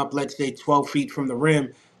pulling up, let's say 12 feet from the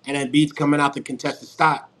rim, and then Beats coming out to contest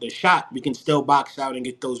the shot, we can still box out and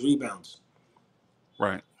get those rebounds.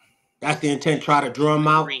 Right. That's the intent. Try to draw him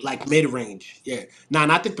out like mid range. Yeah,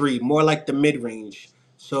 not the three, more like the mid range.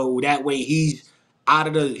 So that way he's out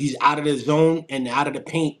of the zone and out of the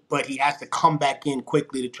paint, but he has to come back in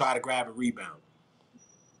quickly to try to grab a rebound.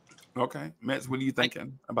 Okay, Mets, what are you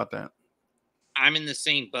thinking about that? I'm in the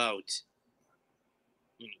same boat.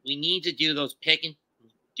 We need to do those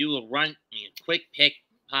do a run, quick pick,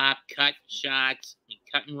 pop, cut shots,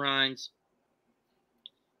 cut and runs,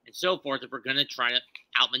 and so forth. If we're going to try to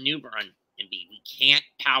outmaneuver Embiid, we can't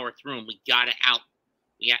power through him. We got to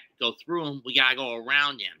go through him. We got to go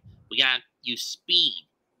around him. We got to use speed.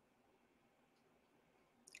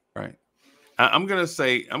 Right. I'm gonna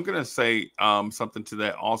say something to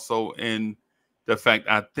that also in the fact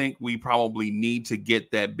I think we probably need to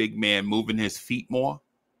get that big man moving his feet more.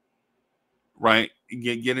 Right,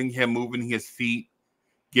 getting him moving his feet,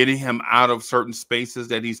 getting him out of certain spaces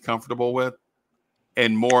that he's comfortable with,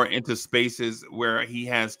 and more into spaces where he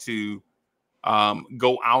has to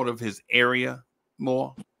go out of his area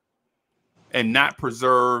more, and not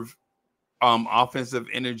preserve offensive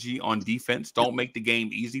energy on defense. Don't make the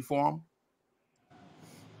game easy for him.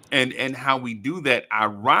 And how we do that,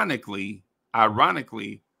 ironically,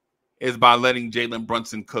 is by letting Jalen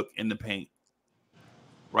Brunson cook in the paint,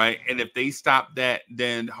 right? And if they stop that,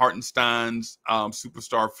 then Hartenstein's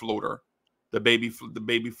superstar floater, the baby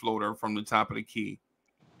floater from the top of the key,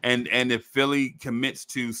 and if Philly commits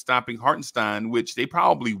to stopping Hartenstein, which they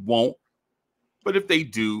probably won't, but if they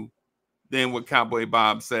do, then what Cowboy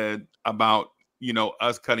Bob said about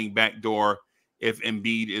us cutting backdoor if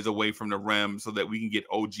Embiid is away from the rim so that we can get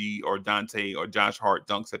OG or Dante or Josh Hart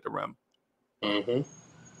dunks at the rim. Mm-hmm.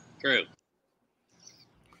 True.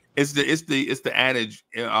 It's the adage.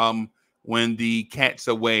 When the cat's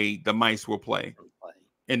away, the mice will play.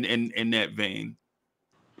 In that vein.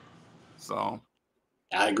 So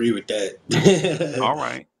I agree with that.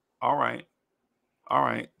 All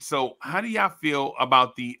right. So how do y'all feel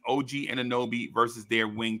about the OG Anunoby versus their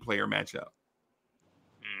wing player matchup?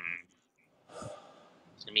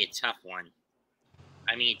 It's going to be a tough one.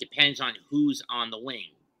 I mean, it depends on who's on the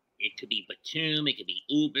wing. It could be Batum. It could be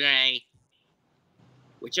Oubre.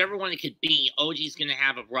 Whichever one it could be, OG's going to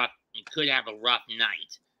have could have a rough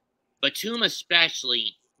night. Batum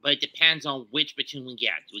especially, but it depends on which Batum we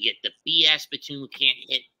get. Do we get the BS Batum who can't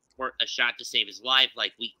hit for a shot to save his life,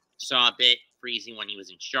 like we saw a bit freezing when he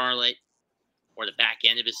was in Charlotte, or the back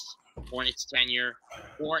end of his Hornets tenure?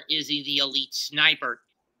 Or is he the elite sniper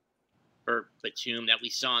for Batum that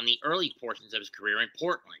we saw in the early portions of his career in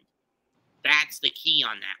Portland? That's the key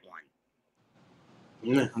on that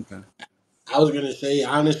one. Okay. I was going to say,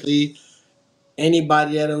 honestly,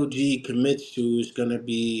 anybody that OG commits to is going to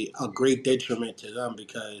be a great detriment to them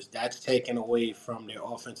because that's taken away from their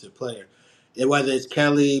offensive player. And whether it's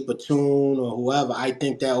Kelly, Batum, or whoever, I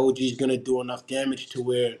think that OG is going to do enough damage to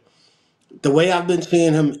where the way I've been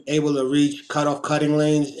seeing him able to reach cut off cutting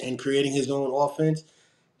lanes and creating his own offense,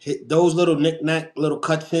 those little knick-knack little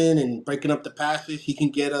cuts in and breaking up the passes, he can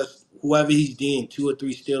get us whoever he's deemed 2 or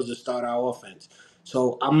 3 steals to start our offense.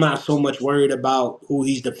 So I'm not so much worried about who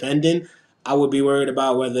he's defending. I would be worried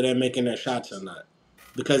about whether they're making their shots or not.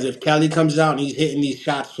 Because if Kelly comes out and he's hitting these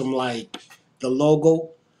shots from like the logo,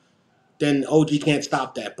 then OG can't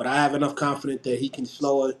stop that. But I have enough confidence that he can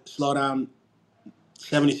slow down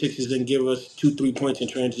 76ers and give us 2 3 points in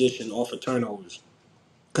transition off of turnovers.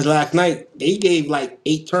 Because last night they gave like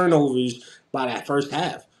 8 turnovers by that first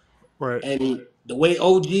half. Right. And the way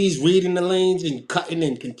OG's reading the lanes and cutting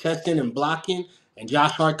and contesting and blocking, and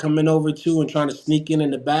Josh Hart coming over too and trying to sneak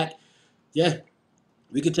in the back, yeah,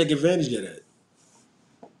 we could take advantage of that.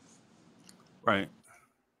 Right.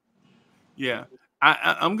 Yeah.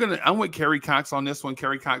 I'm with Kerry Cox on this one.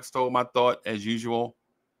 Kerry Cox stole my thought as usual.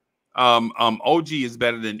 OG is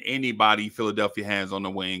better than anybody Philadelphia has on the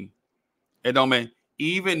wing. And don't man,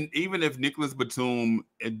 even if Nicholas Batum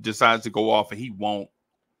decides to go off, and he won't.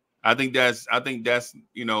 I think that's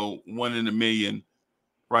 1 in a million,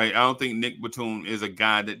 right? I don't think Nick Batum is a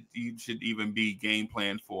guy that you should even be game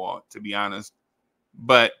planned for, to be honest.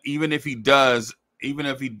 But even if he does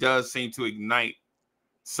seem to ignite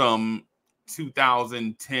some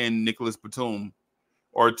 2010 Nicholas Batum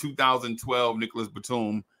or 2012 Nicholas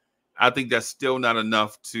Batum, I think that's still not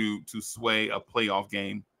enough to sway a playoff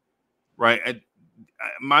game, right? And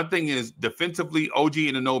my thing is defensively, OG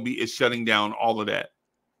Anunoby is shutting down all of that.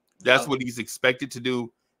 That's what he's expected to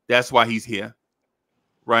do. That's why he's here,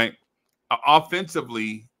 right?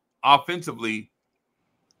 Offensively, Nicholas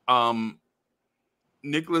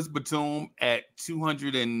Batum at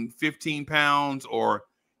 215 pounds or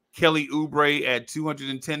Kelly Oubre at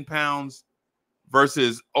 210 pounds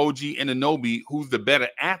versus OG Anunoby, who's the better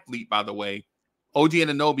athlete, by the way. OG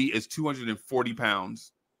Anunoby is 240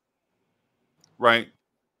 pounds, right?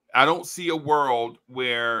 I don't see a world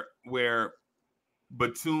where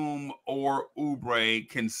Batum or Oubre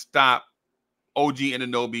can stop OG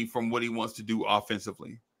Anunoby from what he wants to do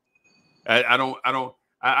offensively.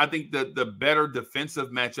 I think that the better defensive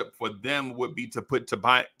matchup for them would be to put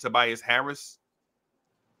Tobias Harris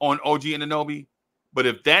on OG Anunoby. But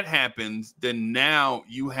if that happens, then now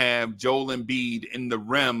you have Joel Embiid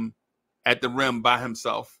at the rim by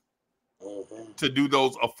himself to do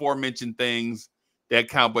those aforementioned things that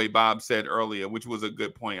Cowboy Bob said earlier, which was a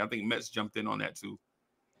good point. I think Mets jumped in on that too.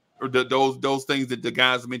 Or those things that the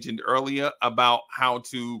guys mentioned earlier about how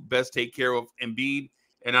to best take care of Embiid.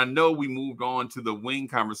 And I know we moved on to the wing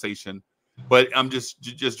conversation, but I'm just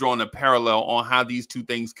drawing a parallel on how these two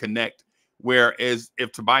things connect. Whereas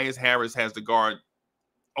if Tobias Harris has to guard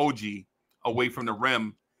OG away from the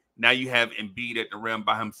rim, now you have Embiid at the rim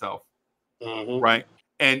by himself, right?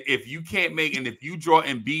 And if you draw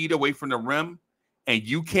Embiid away from the rim and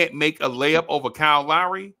you can't make a layup over Kyle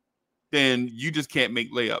Lowry, then you just can't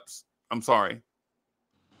make layups. I'm sorry.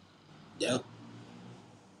 Yeah.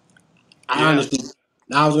 I honestly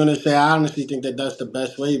think that that's the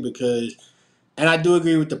best way because, and I do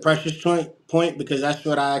agree with the Precious point because that's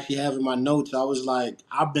what I actually have in my notes. I was like,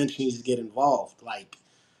 our bench needs to get involved. Like,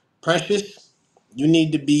 Precious, you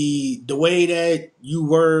need to be the way that you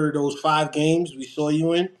were those 5 games we saw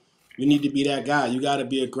you in. You need to be that guy. You got to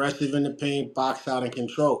be aggressive in the paint, box out, and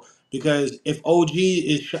control. Because if OG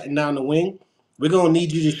is shutting down the wing, we're gonna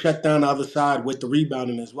need you to shut down the other side with the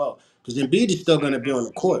rebounding as well. Because Embiid is still gonna be on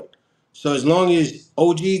the court. So as long as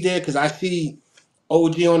OG's there, because I see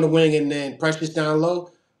OG on the wing and then Precious down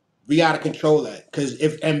low, we got to control that. Because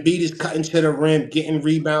if Embiid is cutting to the rim, getting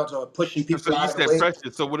rebounds or pushing So people you out of the said way,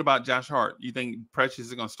 Precious. So what about Josh Hart? You think Precious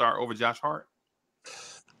is going to start over Josh Hart?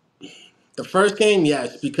 the first game,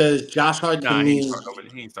 yes, because Josh Hart to Nah, he me,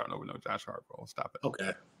 ain't starting over no Josh Hart, bro. Stop it.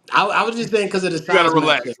 okay. I was just saying because of the You got to size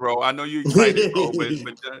relax, matchup. bro. I know you're excited, bro,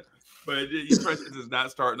 but Precious is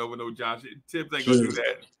not starting over no Josh. Tibbs ain't going to do True.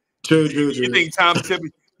 that. True. You think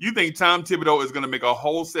Tom Thibodeau is going to make a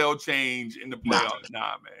wholesale change in the Nah. playoffs?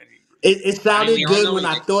 Nah, man. It sounded we all good know when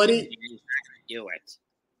he's I not thought gonna it. do it.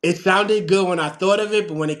 It sounded good when I thought of it,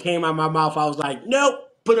 but when it came out my mouth, I was like, nope,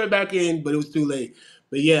 put it back in, but it was too late.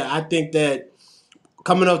 But yeah, I think that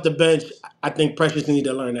coming off the bench, I think Precious need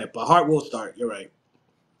to learn that. But Hart will start. You're right.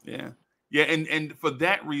 Yeah. And for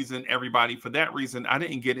that reason, everybody, I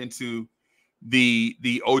didn't get into the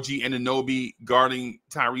OG Anunoby guarding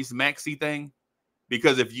Tyrese Maxey thing,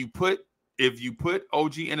 because if you put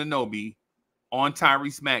OG Anunoby on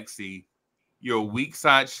Tyrese Maxey, your weak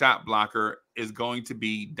side shot blocker is going to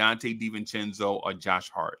be Dante DiVincenzo or Josh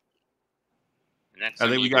Hart. I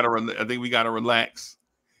think we got to. I think we got to relax.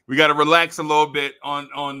 We got to relax a little bit on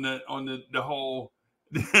the whole.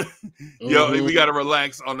 Yo, we got to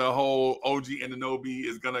relax on the whole. OG Anunoby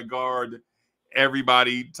is gonna guard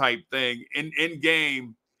everybody type thing in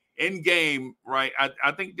game. Right?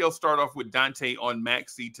 I think they'll start off with Dante on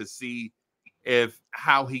Maxey to see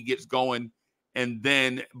how he gets going, and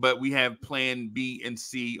then but we have plan B and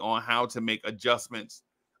C on how to make adjustments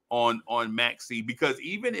on Maxey, because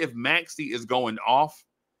even if Maxey is going off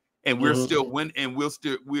and we're still win and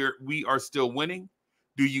we are still winning,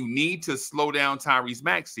 do you need to slow down Tyrese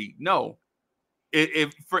Maxey? No.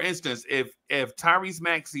 If for instance, if Tyrese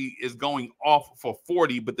Maxey is going off for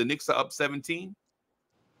 40 but the Knicks are up 17,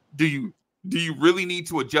 do you really need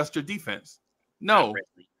to adjust your defense? No.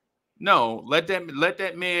 Really. No, let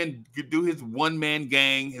that man do his one-man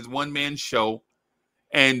gang, his one-man show,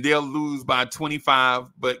 and they'll lose by 25,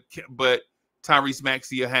 but Tyrese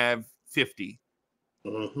Maxey will have 50,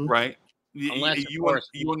 right? Unless, you want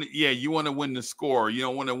to win the score. You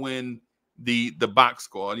don't want to win the box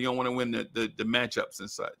score. You don't want to win the matchups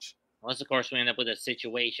and such. Unless, of course, we end up with a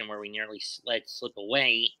situation where we nearly let slip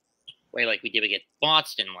away like we did against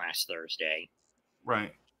Boston last Thursday.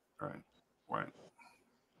 Right.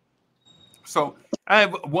 So I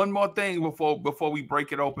have one more thing before we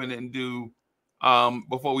break it open and do.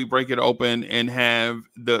 Before we break it open and have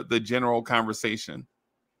the general conversation,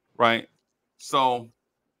 right? So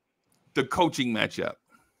the coaching matchup.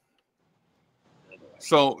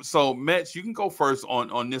 So Mets, you can go first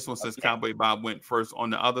on this one since Cowboy Bob went first on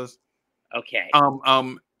the others. Okay.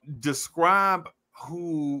 Describe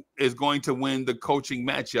who is going to win the coaching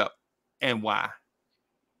matchup and why.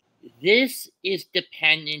 This is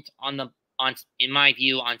dependent in my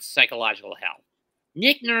view, on psychological health.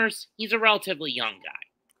 Nick Nurse, he's a relatively young guy,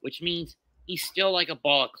 which means he's still like a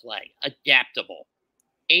ball of clay, adaptable,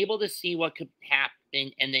 able to see what could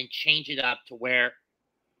happen and then change it up to where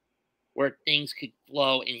things could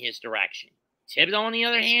flow in his direction. Thibodeau, on the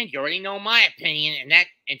other hand, you already know my opinion,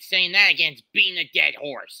 and saying that again is beating a dead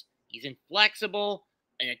horse. He's inflexible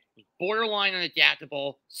and borderline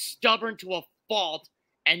unadaptable, stubborn to a fault,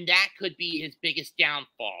 and that could be his biggest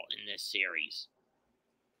downfall in this series.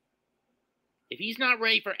 If he's not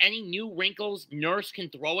ready for any new wrinkles Nurse can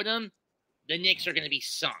throw at him, the Knicks are going to be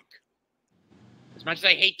sunk. As much as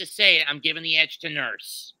I hate to say it, I'm giving the edge to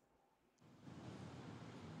Nurse.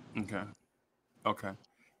 Okay.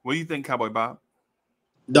 What do you think, Cowboy Bob?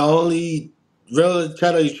 The only real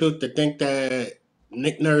tell you the truth to think that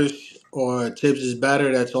Nick Nurse or Tibbs is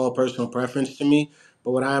better, that's all personal preference to me.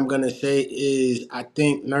 But what I'm going to say is I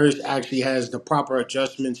think Nurse actually has the proper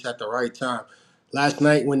adjustments at the right time. Last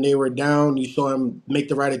night when they were down, you saw him make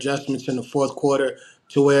the right adjustments in the fourth quarter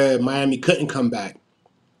to where Miami couldn't come back,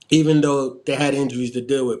 even though they had injuries to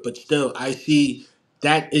deal with. But still, I see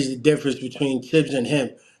that is the difference between Tibbs and him.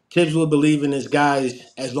 Tibbs will believe in his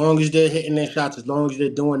guys as long as they're hitting their shots, as long as they're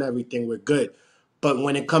doing everything, we're good. But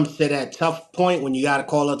when it comes to that tough point, when you got to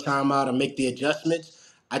call a timeout and make the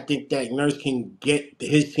adjustments, I think that Nurse can get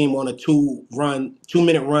his team on a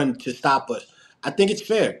 2-minute run to stop us. I think it's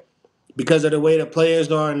fair because of the way the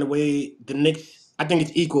players are and the way the Knicks. I think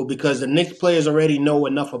it's equal because the Knicks players already know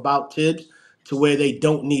enough about Tibbs to where they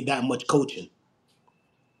don't need that much coaching.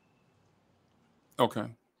 Okay.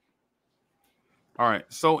 All right.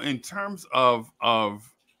 So in terms of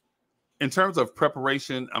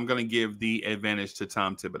preparation, I'm going to give the advantage to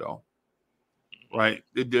Tom Thibodeau. Right?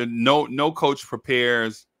 No coach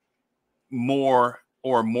prepares more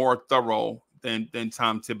or more thorough than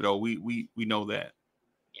Tom Thibodeau. We know that.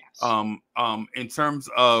 Yes. In terms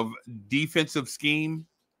of defensive scheme,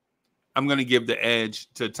 I'm going to give the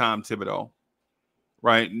edge to Tom Thibodeau.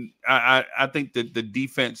 Right. I think that the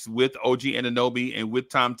defense with OG Anunoby and with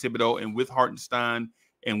Tom Thibodeau and with Hartenstein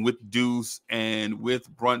and with Deuce and with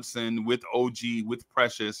Brunson, with OG, with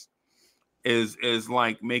Precious is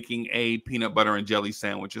like making a peanut butter and jelly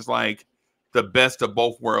sandwich. It's like the best of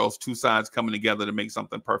both worlds, two sides coming together to make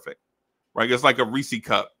something perfect. Right. It's like a Reese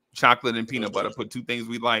cup, chocolate and peanut butter. Put two things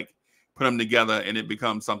we like, put them together, and it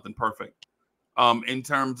becomes something perfect. In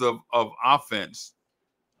terms of offense,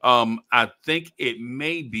 I think it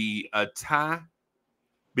may be a tie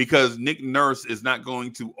because Nick Nurse is not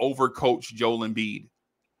going to overcoach Joel Embiid,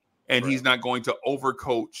 and he's not going to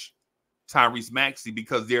overcoach Tyrese Maxey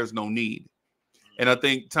because there's no need. And I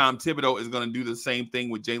think Tom Thibodeau is going to do the same thing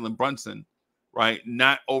with Jalen Brunson, right?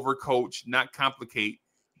 Not overcoach, not complicate,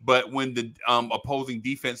 but when the opposing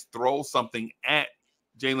defense throws something at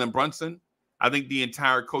Jalen Brunson, I think the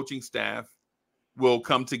entire coaching staff will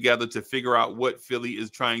come together to figure out what Philly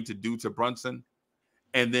is trying to do to Brunson.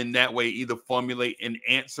 And then that way either formulate an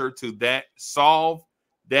answer to that, solve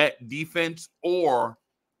that defense, or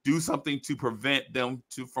do something to prevent them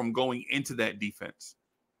from going into that defense.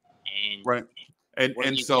 And right.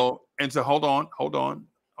 And so hold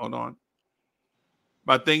on.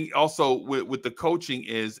 My thing also with the coaching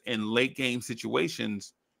is in late game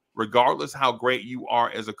situations, regardless how great you are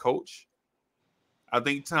as a coach, I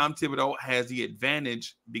think Tom Thibodeau has the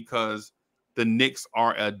advantage because the Knicks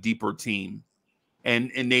are a deeper team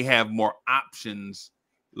and they have more options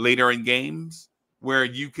later in games where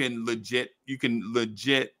you can legit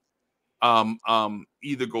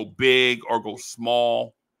either go big or go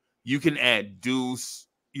small. You can add deuce,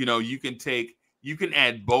 you can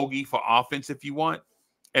add bogey for offense if you want.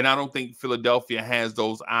 And I don't think Philadelphia has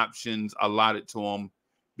those options allotted to them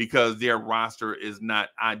because their roster is not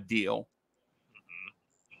ideal.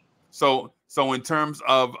 So in terms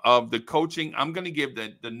of the coaching, I'm going to give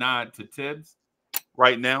the nod to Tibbs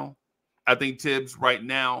right now. I think Tibbs right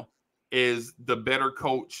now is the better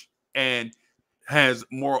coach and has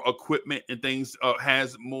more equipment and things,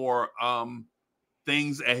 has more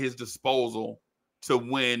things at his disposal to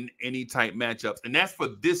win any type matchups. And that's for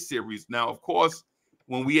this series. Now, of course,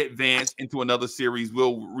 when we advance into another series,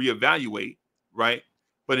 we'll reevaluate, right?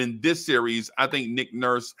 But in this series, I think Nick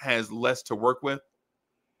Nurse has less to work with.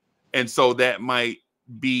 And so that might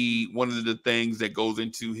be one of the things that goes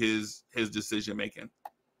into his decision making.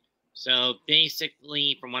 So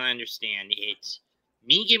basically, from what I understand, it's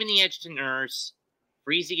me giving the edge to Nurse,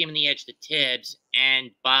 Freezy giving the edge to Tibbs,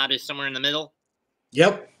 and Bob is somewhere in the middle?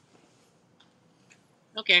 Yep.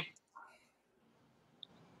 Okay.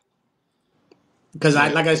 Because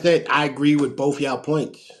like I said, I agree with both y'all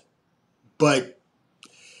points. But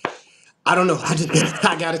I don't know.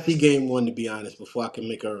 I got to see game one, to be honest, before I can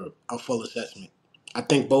make a full assessment. I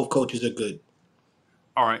think both coaches are good.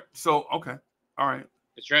 All right. So, okay. All right.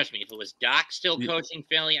 But trust me, if it was Doc still coaching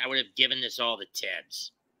Philly, I would have given this all to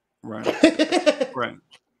Tibbs. Right. Right.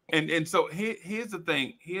 And so here's the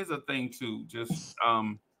thing. Here's the thing too.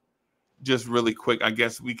 Just really quick. I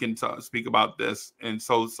guess we can speak about this, and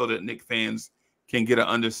so that Knicks fans can get an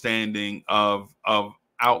understanding of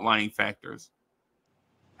outlying factors.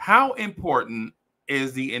 How important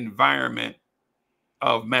is the environment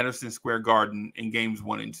of Madison Square Garden in games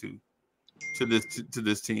 1 and 2 to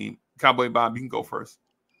this team? Cowboy Bob, you can go first.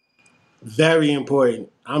 Very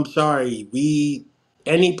important. I'm sorry.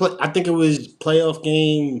 I think it was playoff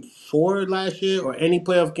game 4 last year, or any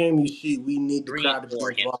playoff game you see, we need the crowd to be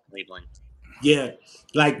involved. Cleveland. Yeah.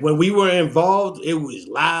 Like when we were involved, it was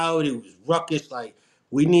loud, it was ruckus. Like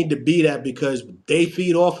we need to be that because they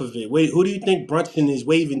feed off of it. Wait, who do you think Brunson is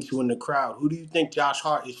waving to in the crowd? Who do you think Josh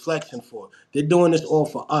Hart is flexing for? They're doing this all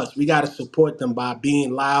for us. We got to support them by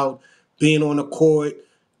being loud, being on the court,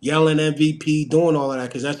 yelling MVP, doing all of that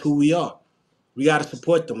because that's who we are. We got to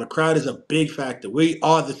support them. The crowd is a big factor. We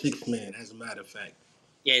are the sixth man, as a matter of fact.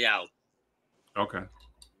 Get out. Okay.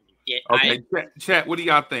 Okay. Chat, what do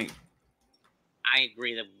y'all think? I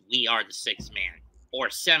agree that we are the sixth man, or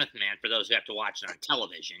seventh man for those who have to watch it on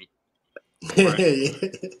television.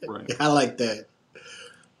 Right. I like that.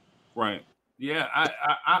 Right. Yeah,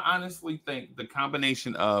 I honestly think the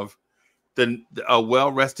combination of a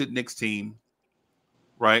well-rested Knicks team,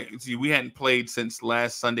 right? See, we hadn't played since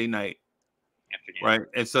last Sunday night. Afternoon. Right.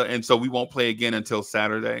 And so we won't play again until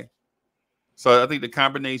Saturday. So I think the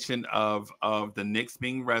combination of the Knicks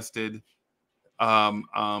being rested, Tom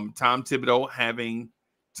Thibodeau having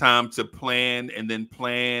time to plan and then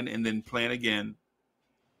plan again,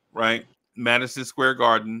 right? Madison Square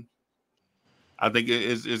Garden, I think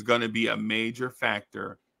is going to be a major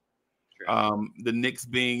factor. Sure. The Knicks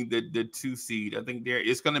being the 2 seed, I think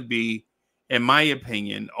it's going to be, in my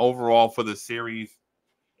opinion, overall for the series.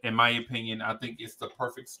 In my opinion, I think it's the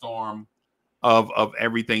perfect storm of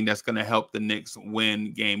everything that's going to help the Knicks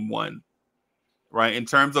win game 1. Right. In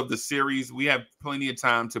terms of the series, we have plenty of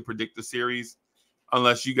time to predict the series,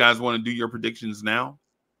 unless you guys want to do your predictions now.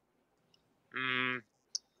 I'm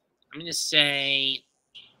going to say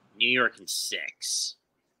New York in 6.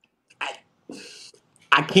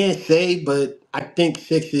 I can't say, but I think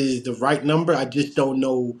 6 is the right number. I just don't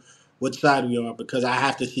know what side we are because I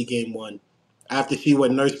have to see game 1. I have to see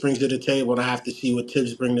what Nurse brings to the table, and I have to see what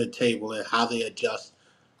Tibbs bring to the table and how they adjust.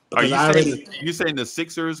 Because you saying the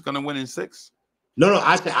Sixers going to win in 6? No.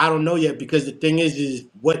 I said I don't know yet because the thing is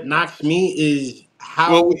what knocks me is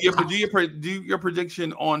how. Well, do your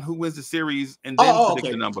prediction on who wins the series and then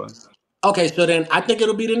predict the number. Okay, so then I think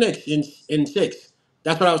it'll be the Knicks in 6.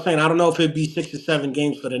 That's what I was saying. I don't know if it'd be 6 or 7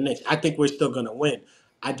 games for the Knicks. I think we're still gonna win.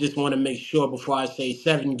 I just want to make sure before I say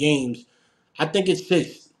 7 games. I think it's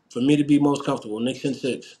 6 for me to be most comfortable. Knicks in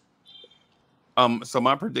 6. So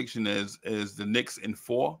my prediction is the Knicks in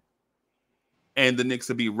 4, and the Knicks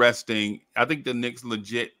will be resting. I think the Knicks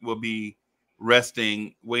legit will be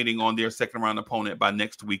resting, waiting on their second round opponent by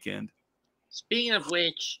next weekend. Speaking of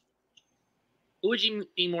which, who would you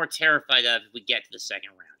be more terrified of if we get to the second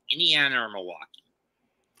round? Indiana or Milwaukee?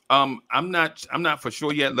 I'm not for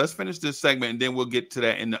sure yet. Let's finish this segment and then we'll get to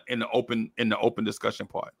that in the open discussion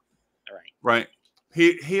part. All right. Right.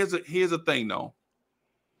 Here's a thing though.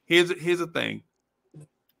 Here's a thing.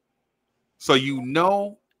 So you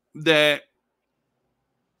know that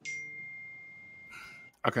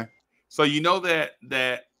okay. So you know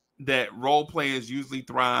that role players usually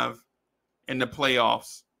thrive in the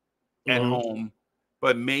playoffs at home,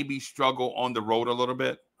 but maybe struggle on the road a little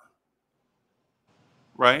bit.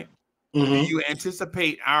 Right? Do you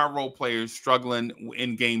anticipate our role players struggling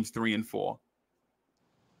in games 3 and 4?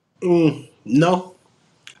 No,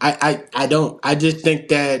 I don't. I just think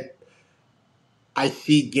that I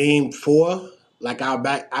see game 4 like our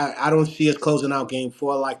back. I don't see us closing out game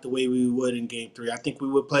 4 like the way we would in game 3. I think we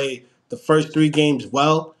would play the first 3 games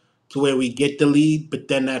well to where we get the lead, but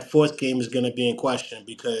then that fourth game is going to be in question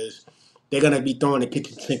because they're going to be throwing the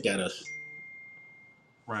kitchen sink at us.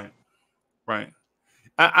 Right. Right.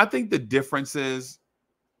 I think the difference is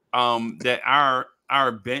that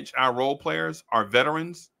our bench, our role players are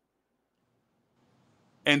veterans.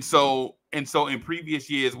 And so in previous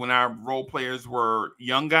years when our role players were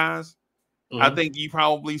young guys, I think you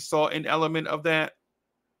probably saw an element of that.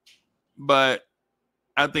 But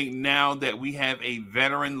I think now that we have a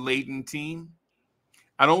veteran laden team,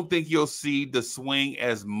 I don't think you'll see the swing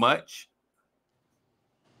as much.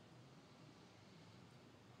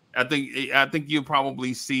 I think you'll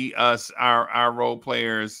probably see our role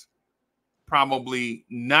players probably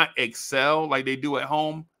not excel like they do at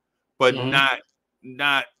home, but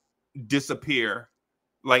not disappear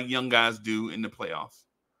like young guys do in the playoffs.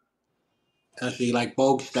 I see like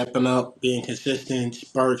Bogue stepping up, being consistent,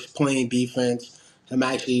 Spurks playing defense, him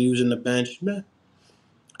actually using the bench. Man,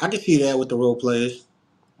 I can see that with the role players.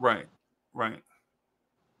 Right. Right.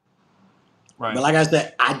 Right. But like I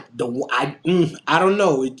said, I don't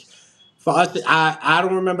know. For us, I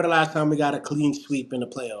don't remember the last time we got a clean sweep in the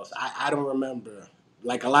playoffs. I don't remember.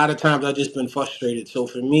 Like a lot of times, I've just been frustrated. So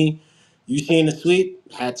for me, you seeing the sweep,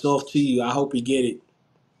 hats off to you. I hope you get it.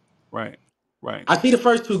 Right. Right. I see the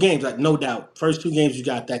first 2 games, like no doubt. First 2 games you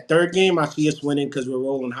got. That third game, I see us winning because we're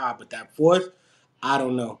rolling high. But that fourth, I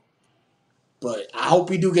don't know. But I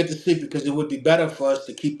hope we do get the sweep because it would be better for us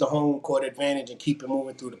to keep the home court advantage and keep it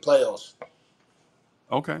moving through the playoffs.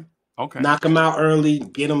 Okay. Okay. Knock them out early,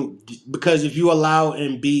 get them because if you allow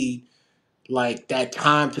Embiid like that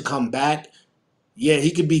time to come back, yeah,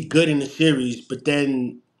 he could be good in the series, but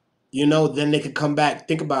then then they could come back.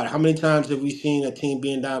 Think about it. How many times have we seen a team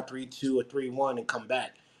being down 3-2 or 3-1 and come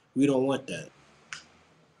back? We don't want that.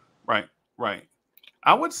 Right. Right.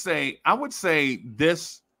 I would say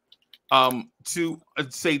this to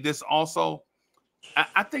say this also.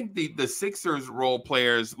 I think the Sixers role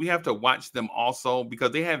players, we have to watch them also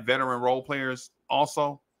because they have veteran role players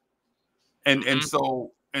also. And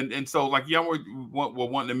so like y'all were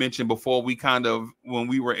wanting to mention before we kind of when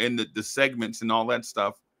we were in the segments and all that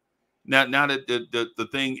stuff. Now that the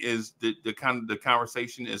thing is the kind of the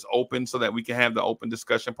conversation is open so that we can have the open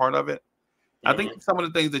discussion part of it. I think some of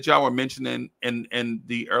the things that y'all were mentioning in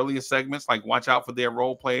the earlier segments, like watch out for their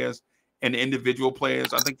role players and individual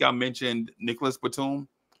players. I think y'all mentioned Nicholas Batum,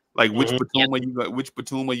 like which Batum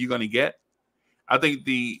are you going to get? I think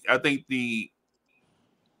the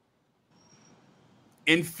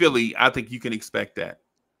in Philly, I think you can expect that.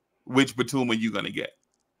 Which Batum are you going to get?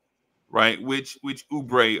 Right? Which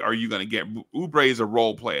Oubre are you going to get? Oubre is a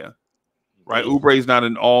role player, right? Oubre is not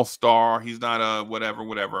an all-star. He's not a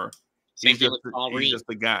whatever. Same thing with Paul Reed. He's just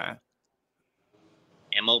a guy.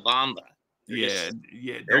 And Mo Bamba.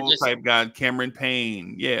 Those type guys. Cameron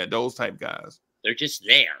Payne. Yeah, those type guys. They're just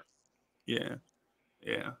there. Yeah.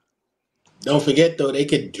 Don't forget though, they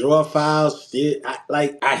could draw fouls.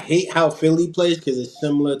 I hate how Philly plays because it's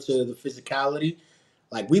similar to the physicality.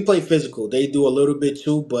 Like we play physical, they do a little bit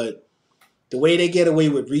too, but the way they get away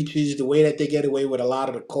with reaches, the way that they get away with a lot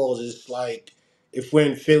of the calls, is like if we're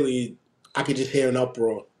in Philly, I could just hear an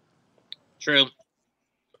uproar. True.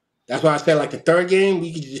 That's why I said like the third game,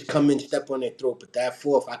 we could just come in, step on their throat. But that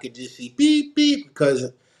fourth, I could just see beep beep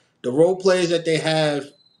because the role players that they have,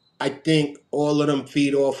 I think all of them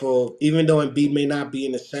feed off of. Even though Embiid may not be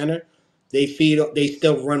in the center, they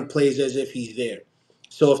still run plays as if he's there.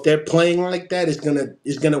 So if they're playing like that,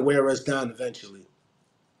 it's gonna wear us down eventually.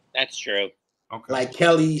 That's true. Okay. Like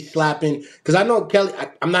Kelly slapping, because I know Kelly.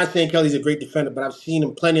 I'm not saying Kelly's a great defender, but I've seen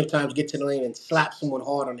him plenty of times get to the lane and slap someone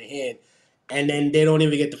hard on the hand, and then they don't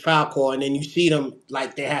even get the foul call, and then you see them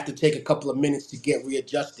like they have to take a couple of minutes to get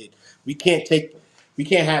readjusted. We can't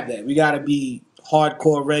have that. We got to be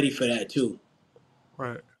hardcore ready for that too.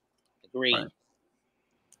 Right. Agreed. Right.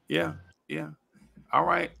 Yeah. Yeah. All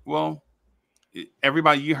right. Well,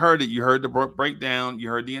 everybody, you heard it. You heard the breakdown. You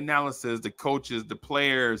heard the analysis, the coaches, the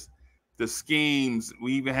players, the schemes.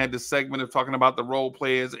 We even had the segment of talking about the role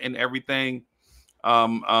players and everything.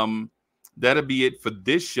 That'll be it for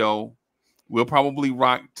this show. We'll probably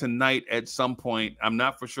rock tonight at some point. I'm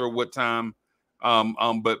not for sure what time.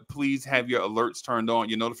 But please have your alerts turned on,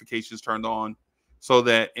 your notifications turned on, so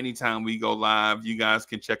that anytime we go live, you guys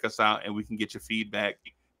can check us out and we can get your feedback.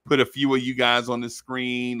 Put a few of you guys on the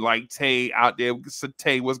screen, like Tay out there. So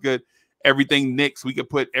Tay, what's good? Everything Knicks. We could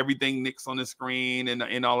put everything Knicks on the screen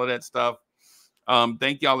and all of that stuff.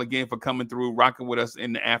 Thank y'all again for coming through, rocking with us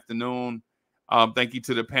in the afternoon. Thank you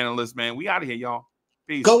to the panelists, man. We out of here, y'all.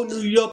 Peace. Go New York.